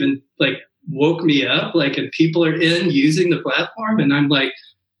no one even like woke me up. Like, and people are using the platform. And I'm like,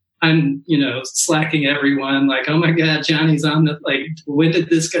 I'm, slacking everyone. Like, oh my God, Johnny's on like, when did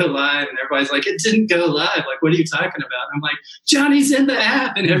this go live? And everybody's like, it didn't go live. Like, what are you talking about? I'm like, Johnny's in the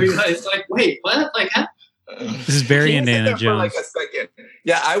app. And everybody's like, wait, what? Like, this is very Indiana Jones. For like a second.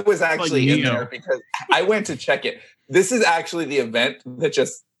 Yeah, I was actually in there because I went to check it. This is actually the event that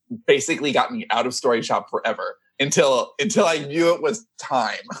just basically got me out of StoryShop forever until I knew it was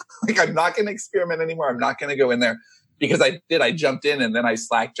time. Like, I'm not going to experiment anymore. I'm not going to go in there. Because I jumped in and then I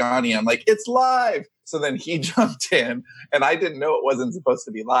slacked Johnny. I'm like, it's live. So then he jumped in and I didn't know it wasn't supposed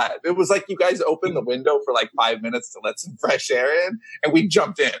to be live. It was like you guys opened the window for like 5 minutes to let some fresh air in and we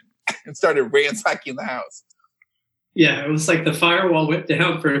jumped in and started ransacking the house. Yeah, it was like the firewall went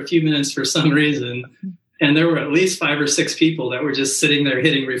down for a few minutes for some reason. And there were at least 5 or 6 people that were just sitting there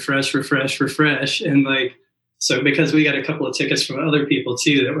hitting refresh. And like, so because we got a couple of tickets from other people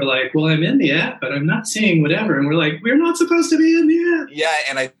too that were like, well, I'm in the app, but I'm not seeing whatever. And we're like, we're not supposed to be in the app. Yeah.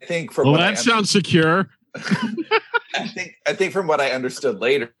 And I think that sounds secure. I think from what I understood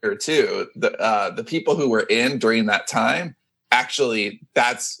later too, the people who were in during that time, actually,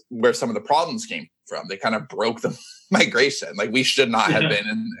 that's where some of the problems came from. They kind of broke the migration. Like we should not have been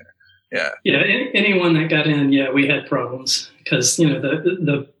in there. Yeah. Yeah. Anyone that got in, we had problems because,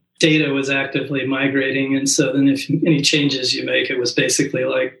 the data was actively migrating. And so then if any changes you make, it was basically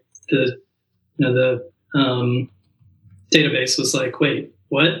like the database was like, wait,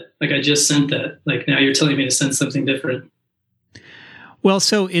 what? Like I just sent that. Like now you're telling me to send something different. Well,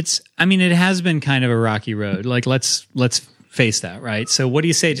 so it has been kind of a rocky road. Like let's face that, right? So what do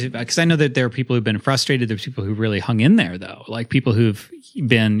you say to, because I know that there are people who've been frustrated. There's people who really hung in there though, like people who've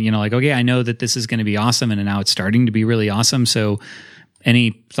been, like, okay, I know that this is going to be awesome. And now it's starting to be really awesome. So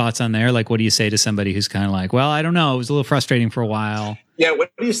any thoughts on there? Like, what do you say to somebody who's kind of like, well, I don't know, it was a little frustrating for a while. Yeah.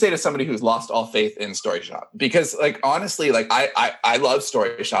 What do you say to somebody who's lost all faith in StoryShop? Because like, honestly, like I love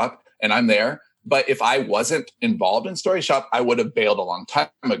StoryShop and I'm there. But if I wasn't involved in StoryShop, I would have bailed a long time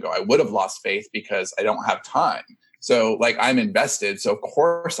ago. I would have lost faith because I don't have time. So like I'm invested. So of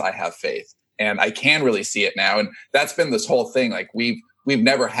course I have faith and I can really see it now. And that's been this whole thing. Like we've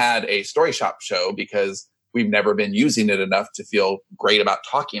never had a StoryShop show because we've never been using it enough to feel great about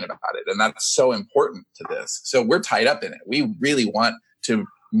talking about it. And that's so important to this. So we're tied up in it. We really want to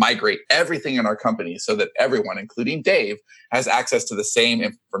migrate everything in our company so that everyone, including Dave, has access to the same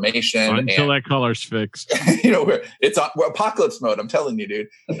information. Until that color's fixed. We're apocalypse mode. I'm telling you, dude.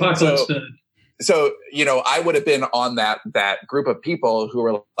 Apocalypse mode. So, I would have been on that group of people who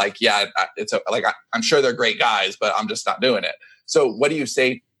were like, yeah, I'm sure they're great guys, but I'm just not doing it. So what do you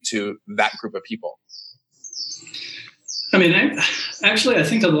say to that group of people? I mean, I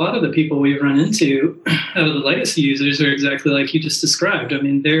think a lot of the people we've run into out of the legacy users are exactly like you just described. I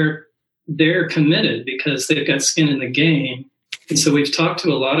mean, they're committed because they've got skin in the game. And so we've talked to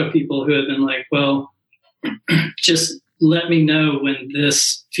a lot of people who have been like, well, just let me know when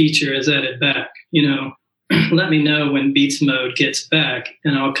this feature is added back. Let me know when Beats mode gets back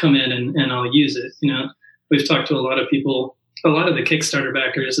and I'll come in and I'll use it. We've talked to a lot of people. A lot of the Kickstarter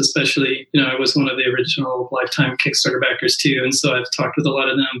backers, especially, I was one of the original lifetime Kickstarter backers too. And so I've talked with a lot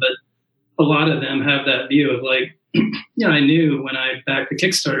of them, but a lot of them have that view of like, I knew when I backed the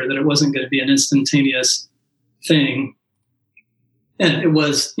Kickstarter that it wasn't going to be an instantaneous thing. And it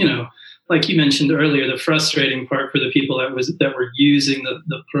was, like you mentioned earlier, the frustrating part for the people that were using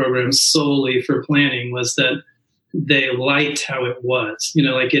the program solely for planning was that they liked how it was,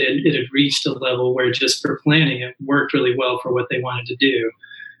 like it had reached a level where just for planning, it worked really well for what they wanted to do.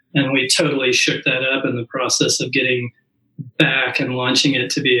 And we totally shook that up in the process of getting back and launching it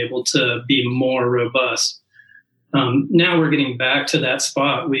to be able to be more robust. Now we're getting back to that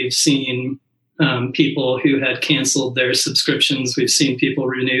spot. We've seen people who had canceled their subscriptions. We've seen people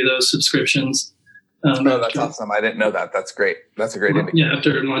renew those subscriptions. That's awesome. I didn't know that. That's great. That's a great indicator. Yeah,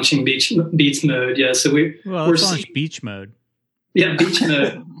 after launching Beats mode. Yeah, so we're launched Beach mode. Yeah, Beach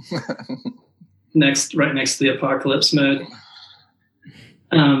mode. Right next to the Apocalypse mode.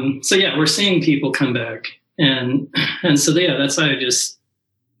 So yeah, we're seeing people come back, and so yeah, that's how there's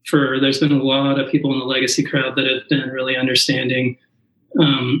been a lot of people in the legacy crowd that have been really understanding,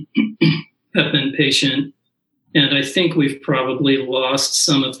 have been patient, and I think we've probably lost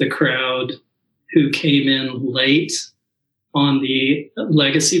some of the crowd who came in late on the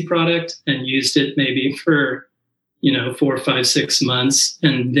legacy product and used it maybe for, 4, 5, 6 months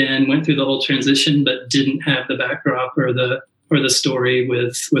and then went through the whole transition, but didn't have the backdrop or the story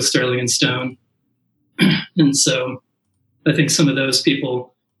with Sterling and Stone. And so I think some of those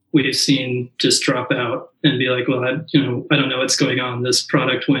people we've seen just drop out and be like, well, I don't know what's going on. This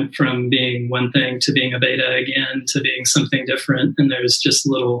product went from being one thing to being a beta again to being something different. And there's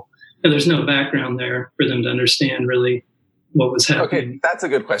no background there for them to understand really what was happening. Okay, that's a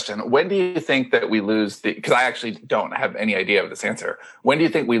good question. When do you think that we lose because I actually don't have any idea of this answer. When do you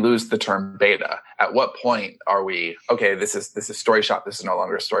think we lose the term beta? At what point are we, okay, this is StoryShop, this is no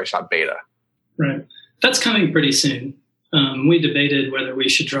longer StoryShop beta? Right. That's coming pretty soon. We debated whether we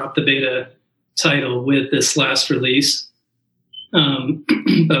should drop the beta title with this last release.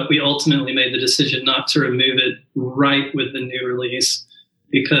 But we ultimately made the decision not to remove it right with the new release.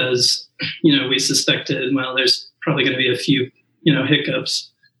 Because, we suspected, well, there's probably going to be a few, hiccups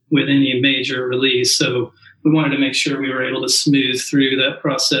with any major release. So we wanted to make sure we were able to smooth through that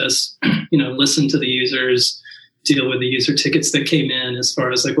process, listen to the users, deal with the user tickets that came in as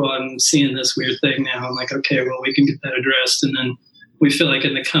far as like, well, I'm seeing this weird thing now. I'm like, okay, well, we can get that addressed. And then we feel like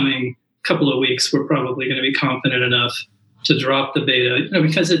in the coming couple of weeks, we're probably going to be confident enough to drop the beta,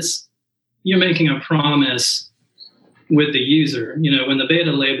 because you're making a promise with the user. When the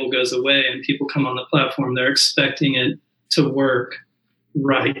beta label goes away and people come on the platform, they're expecting it to work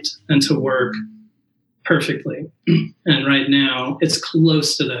right and to work perfectly. And right now it's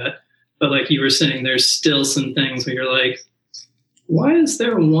close to that. But like you were saying, there's still some things where you're like, why is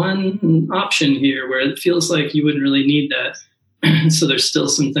there one option here where it feels like you wouldn't really need that? So there's still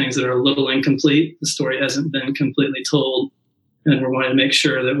some things that are a little incomplete. The story hasn't been completely told. And we're wanting to make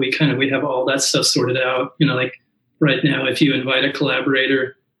sure that we have all that stuff sorted out. Like, right now, if you invite a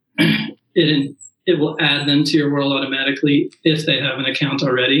collaborator, it will add them to your world automatically if they have an account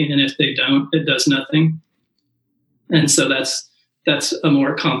already. And if they don't, it does nothing. And so that's a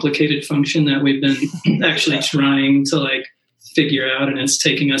more complicated function that we've been actually trying to like figure out, and it's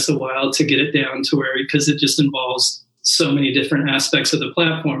taking us a while to get it down to where, because it just involves so many different aspects of the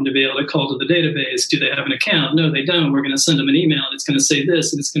platform to be able to call to the database. Do they have an account? No, they don't. We're going to send them an email and it's going to say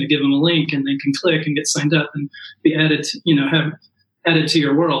this, and it's going to give them a link, and they can click and get signed up and be added to, have added to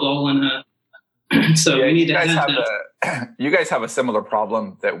your world all in a, so we need to add that. You guys have a similar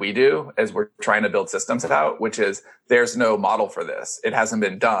problem that we do as we're trying to build systems out, which is there's no model for this. It hasn't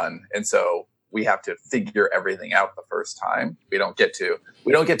been done. And so we have to figure everything out the first time. We don't get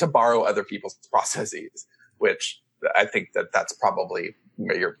to borrow other people's processes, which I think that's probably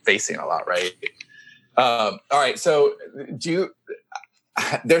where you're facing a lot, right? All right. So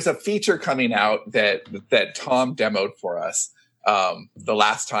there's a feature coming out that Tom demoed for us the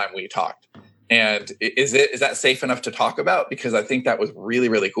last time we talked. And is that safe enough to talk about? Because I think that was really,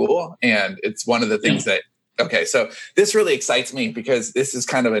 really cool. And it's one of the things okay, so this really excites me because this is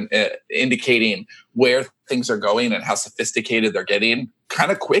kind of indicating where things are going and how sophisticated they're getting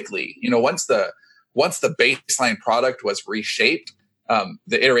kind of quickly. Once the baseline product was reshaped,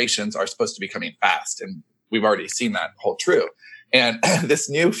 the iterations are supposed to be coming fast. And we've already seen that hold true. And this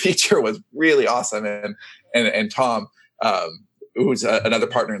new feature was really awesome. And Tom, who's another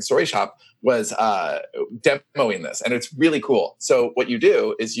partner in StoryShop, was demoing this, and it's really cool. So what you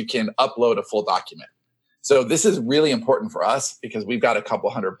do is you can upload a full document. So this is really important for us because we've got a couple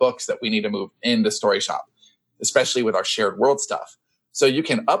hundred books that we need to move into StoryShop, especially with our shared world stuff. So you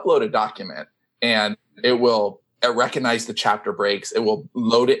can upload a document and it will recognize the chapter breaks. It will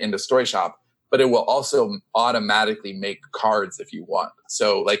load it into StoryShop, but it will also automatically make cards if you want.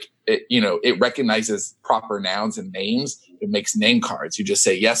 So it recognizes proper nouns and names. It makes name cards. You just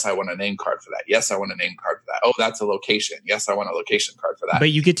say, yes, I want a name card for that. Yes, I want a name card for that. Oh, that's a location. Yes, I want a location card for that.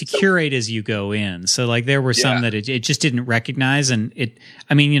 But you get to curate as you go in. So there were some that it just didn't recognize. And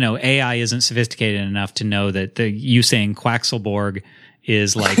AI isn't sophisticated enough to know that you saying Quaxelborg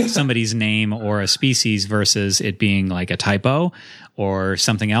is like somebody's name or a species versus it being like a typo or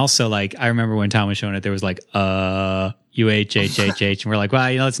something else. So I remember when Tom was showing it, there was UHHHH, and we're like,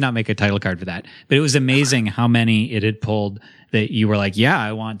 well, let's not make a title card for that. But it was amazing how many it had pulled that you were like, yeah,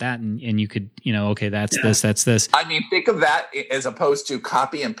 I want that. And you could, okay, that's this. I mean, think of that as opposed to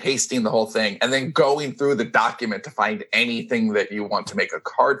copy and pasting the whole thing and then going through the document to find anything that you want to make a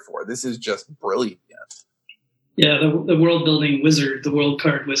card for. This is just brilliant. Yeah, the world building wizard, the world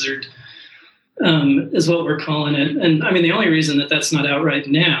card wizard, is what we're calling it. And I mean, the only reason that that's not out right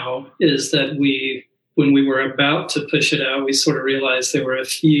now is that when we were about to push it out, we sort of realized there were a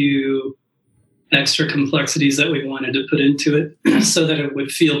few extra complexities that we wanted to put into it so that it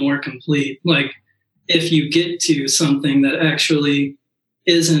would feel more complete. Like if you get to something that actually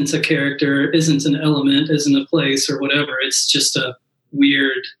isn't a character, isn't an element, isn't a place or whatever, it's just a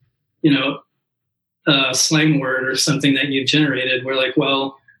weird, slang word or something that you've generated, we're like,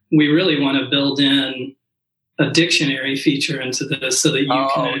 well, we really want to build in a dictionary feature into this so that you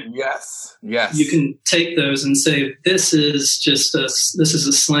can yes you can take those and say this is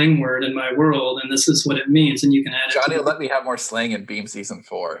a slang word in my world and this is what it means, and you can add Johnny, let me have more slang in Beam Season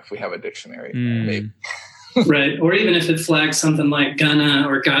 4 if we have a dictionary. Maybe. Right, or even if it flags something like gonna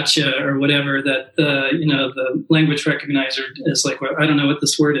or gotcha or whatever that the language recognizer is like, well, I don't know what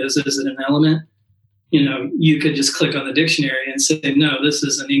this word is it an element? You could just click on the dictionary and say, no, this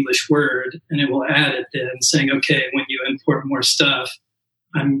is an English word, and it will add it then, saying, okay, when you import more stuff,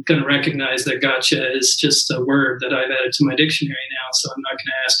 I'm going to recognize that gotcha is just a word that I've added to my dictionary now, so I'm not going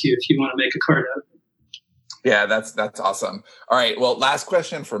to ask you if you want to make a card out of it. Yeah, that's awesome. All right, well, last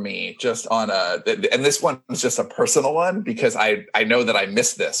question for me, just on and this one is just a personal one because I know that I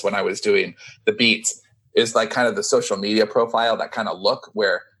missed this when I was doing the beats, is like kind of the social media profile, that kind of look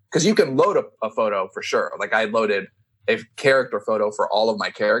where, because you can load a photo for sure. Like I loaded a character photo for all of my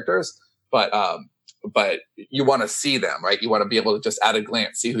characters, but you want to see them, right? You want to be able to just at a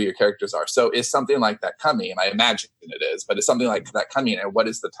glance see who your characters are. So is something like that coming? And I imagine it is, but is something like that coming? And what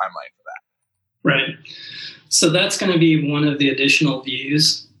is the timeline for that? Right. So that's going to be one of the additional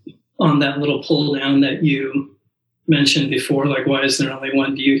views on that little pull down that you mentioned before. Like, why is there only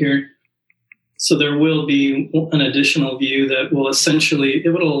one view here? So there will be an additional view that will essentially,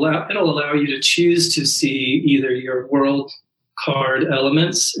 it'll allow you to choose to see either your world card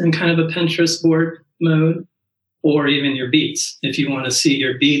elements in kind of a Pinterest board mode, or even your beats. If you want to see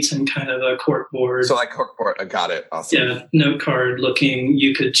your beats in kind of a cork board. So like cork board, I got it. Awesome. Yeah, note card looking,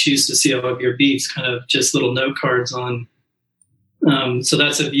 you could choose to see all of your beats, kind of just little note cards on. So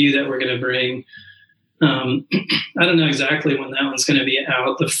that's a view that we're going to bring. I don't know exactly when that one's going to be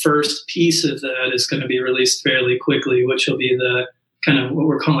out. The first piece of that is going to be released fairly quickly, which will be the kind of what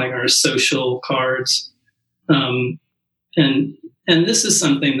we're calling our social cards. And this is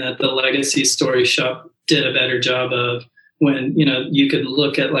something that the Legacy Story Shop did a better job of, when, you know, you could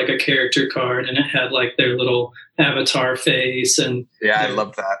look at like a character card and it had like their little avatar face and I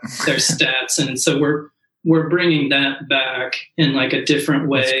love that. their stats. And so we're bringing that back in like a different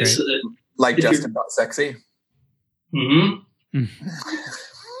way, so that like Justin.sexy. Mm-hmm.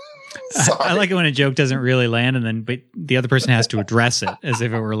 I like it when a joke doesn't really land, but the other person has to address it as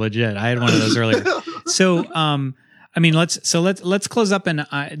if it were legit. I had one of those earlier. So, I mean, let's close up. And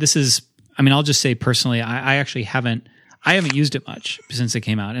I'll just say personally, I actually haven't used it much since it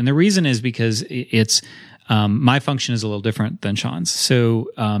came out. And the reason is because it's, my function is a little different than Sean's. So,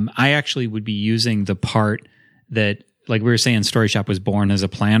 I actually would be using the part that, like we were saying, StoryShop was born as a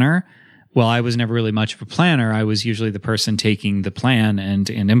planner. Well, I was never really much of a planner. I was usually the person taking the plan and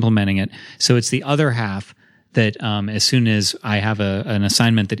implementing it. So it's the other half that, as soon as I have an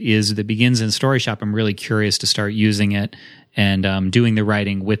assignment that begins in StoryShop, I'm really curious to start using it and doing the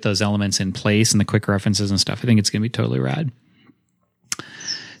writing with those elements in place and the quick references and stuff. I think it's going to be totally rad.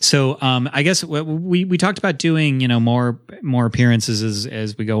 So I guess we talked about doing, you know, more appearances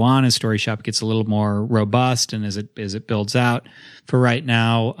as we go on, as StoryShop gets a little more robust and as it builds out. For right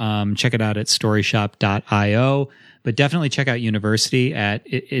now, check it out at StoryShop.io, but definitely check out University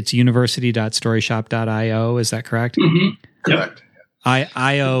it's university.storyshop.io. Is that correct? Mm-hmm. Correct.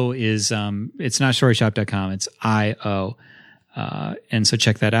 IO is it's not StoryShop.com, it's IO, and so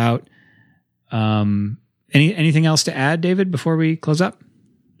check that out. Anything else to add, David, before we close up?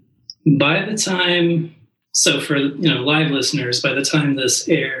 By the time, so for, you know, live listeners, by the time this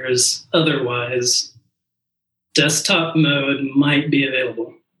airs, otherwise, desktop mode might be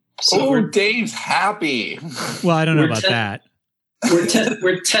available. So Dave's happy. Well, I don't know about that.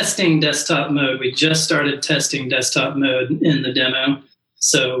 We're testing desktop mode. We just started testing desktop mode in the demo.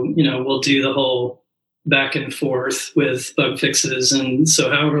 So, you know, we'll do the whole back and forth with bug fixes. And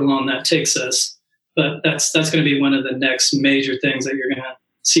so however long that takes us, but that's going to be one of the next major things that you're going to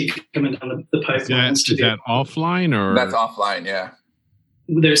see coming down the pipeline. Is that offline or? That's offline, yeah.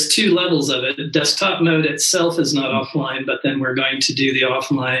 There's two levels of it. Desktop mode itself is not offline, but then we're going to do the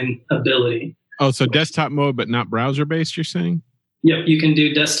offline ability. Oh, so desktop mode, but not browser based, you're saying? Yep, you can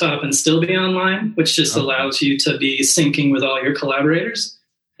do desktop and still be online, which just allows you to be syncing with all your collaborators.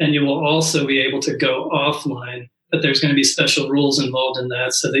 And you will also be able to go offline, but there's going to be special rules involved in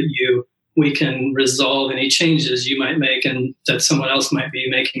that so that we can resolve any changes you might make, and that someone else might be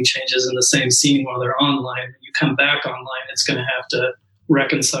making changes in the same scene while they're online. When you come back online, it's going to have to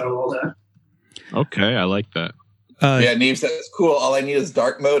reconcile all that. Okay, I like that. Neve says, cool, all I need is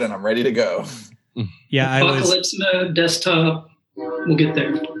dark mode and I'm ready to go. Yeah, Apocalypse mode, desktop, we'll get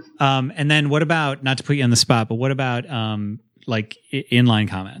there. And then what about, not to put you on the spot, but what about like inline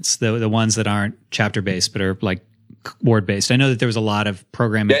comments, the ones that aren't chapter based but are like word based? I know that there was a lot of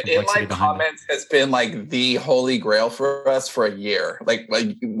programming complexity inline behind comments has been like the holy grail for us for a year. Like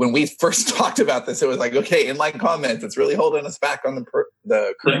when we first talked about this, it was like, okay, inline comments, it's really holding us back on the current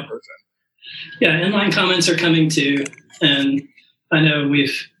person. Yeah, inline comments are coming too, and I know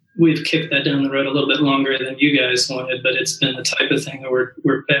we've kicked that down the road a little bit longer than you guys wanted, but it's been the type of thing that we're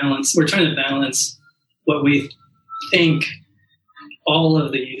trying to balance what we think all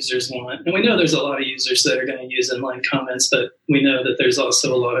of the users want. And we know there's a lot of users that are going to use inline comments, but we know that there's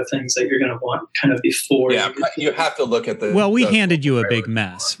also a lot of things that you're going to want kind of before. Yeah, you have to look at the... Well, we handed you a big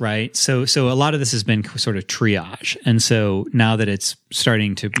mess, right? So a lot of this has been sort of triage. And so now that it's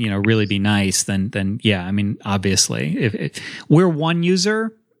starting to, you know, really be nice, then yeah, I mean, obviously, if we're one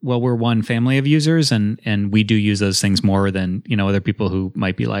user, well, we're one family of users, and we do use those things more than, you know, other people who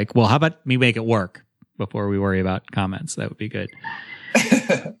might be like, well, how about me make it work before we worry about comments? That would be good.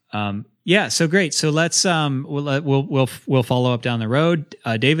 Yeah, so great. So let's we'll follow up down the road.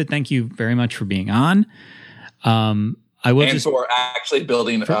 David, thank you very much for being on. I will for actually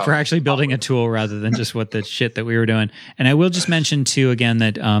building for actually building a tool rather than just what the shit that we were doing. And I will just mention too again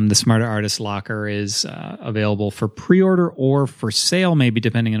that the Smarter Artist Locker is available for pre-order or for sale, maybe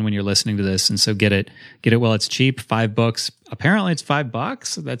depending on when you're listening to this. And so get it while it's cheap. $5. Apparently it's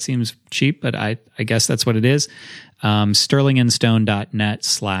 $5. That seems cheap, but I guess that's what it is.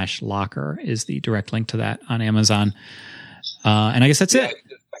 sterlingandstone.net/locker is the direct link to that on Amazon. And I guess that's it.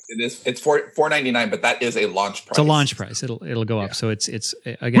 It's $4.99, but that is a launch price. It's a launch price. It'll go up. So it's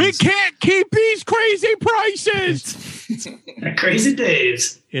again. We can't keep these crazy prices. Crazy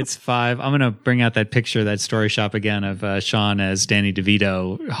Dave's. It's 5. I'm going to bring out that picture, that story shop again of Sean as Danny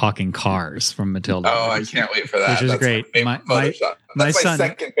DeVito hawking cars from Matilda. Oh, I can't wait for that. Which is That's great. My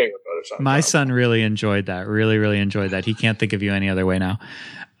second favorite Photoshop. My son really enjoyed that. Really enjoyed that. He can't think of you any other way now.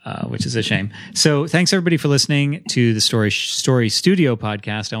 Which is a shame. So thanks everybody for listening to the Story Studio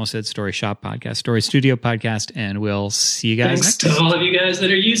podcast. I almost said Story Shop podcast, Story Studio podcast, and we'll see you guys next time. All of you guys that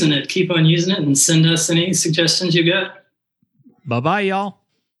are using it, keep on using it and send us any suggestions you got. Bye-bye, y'all.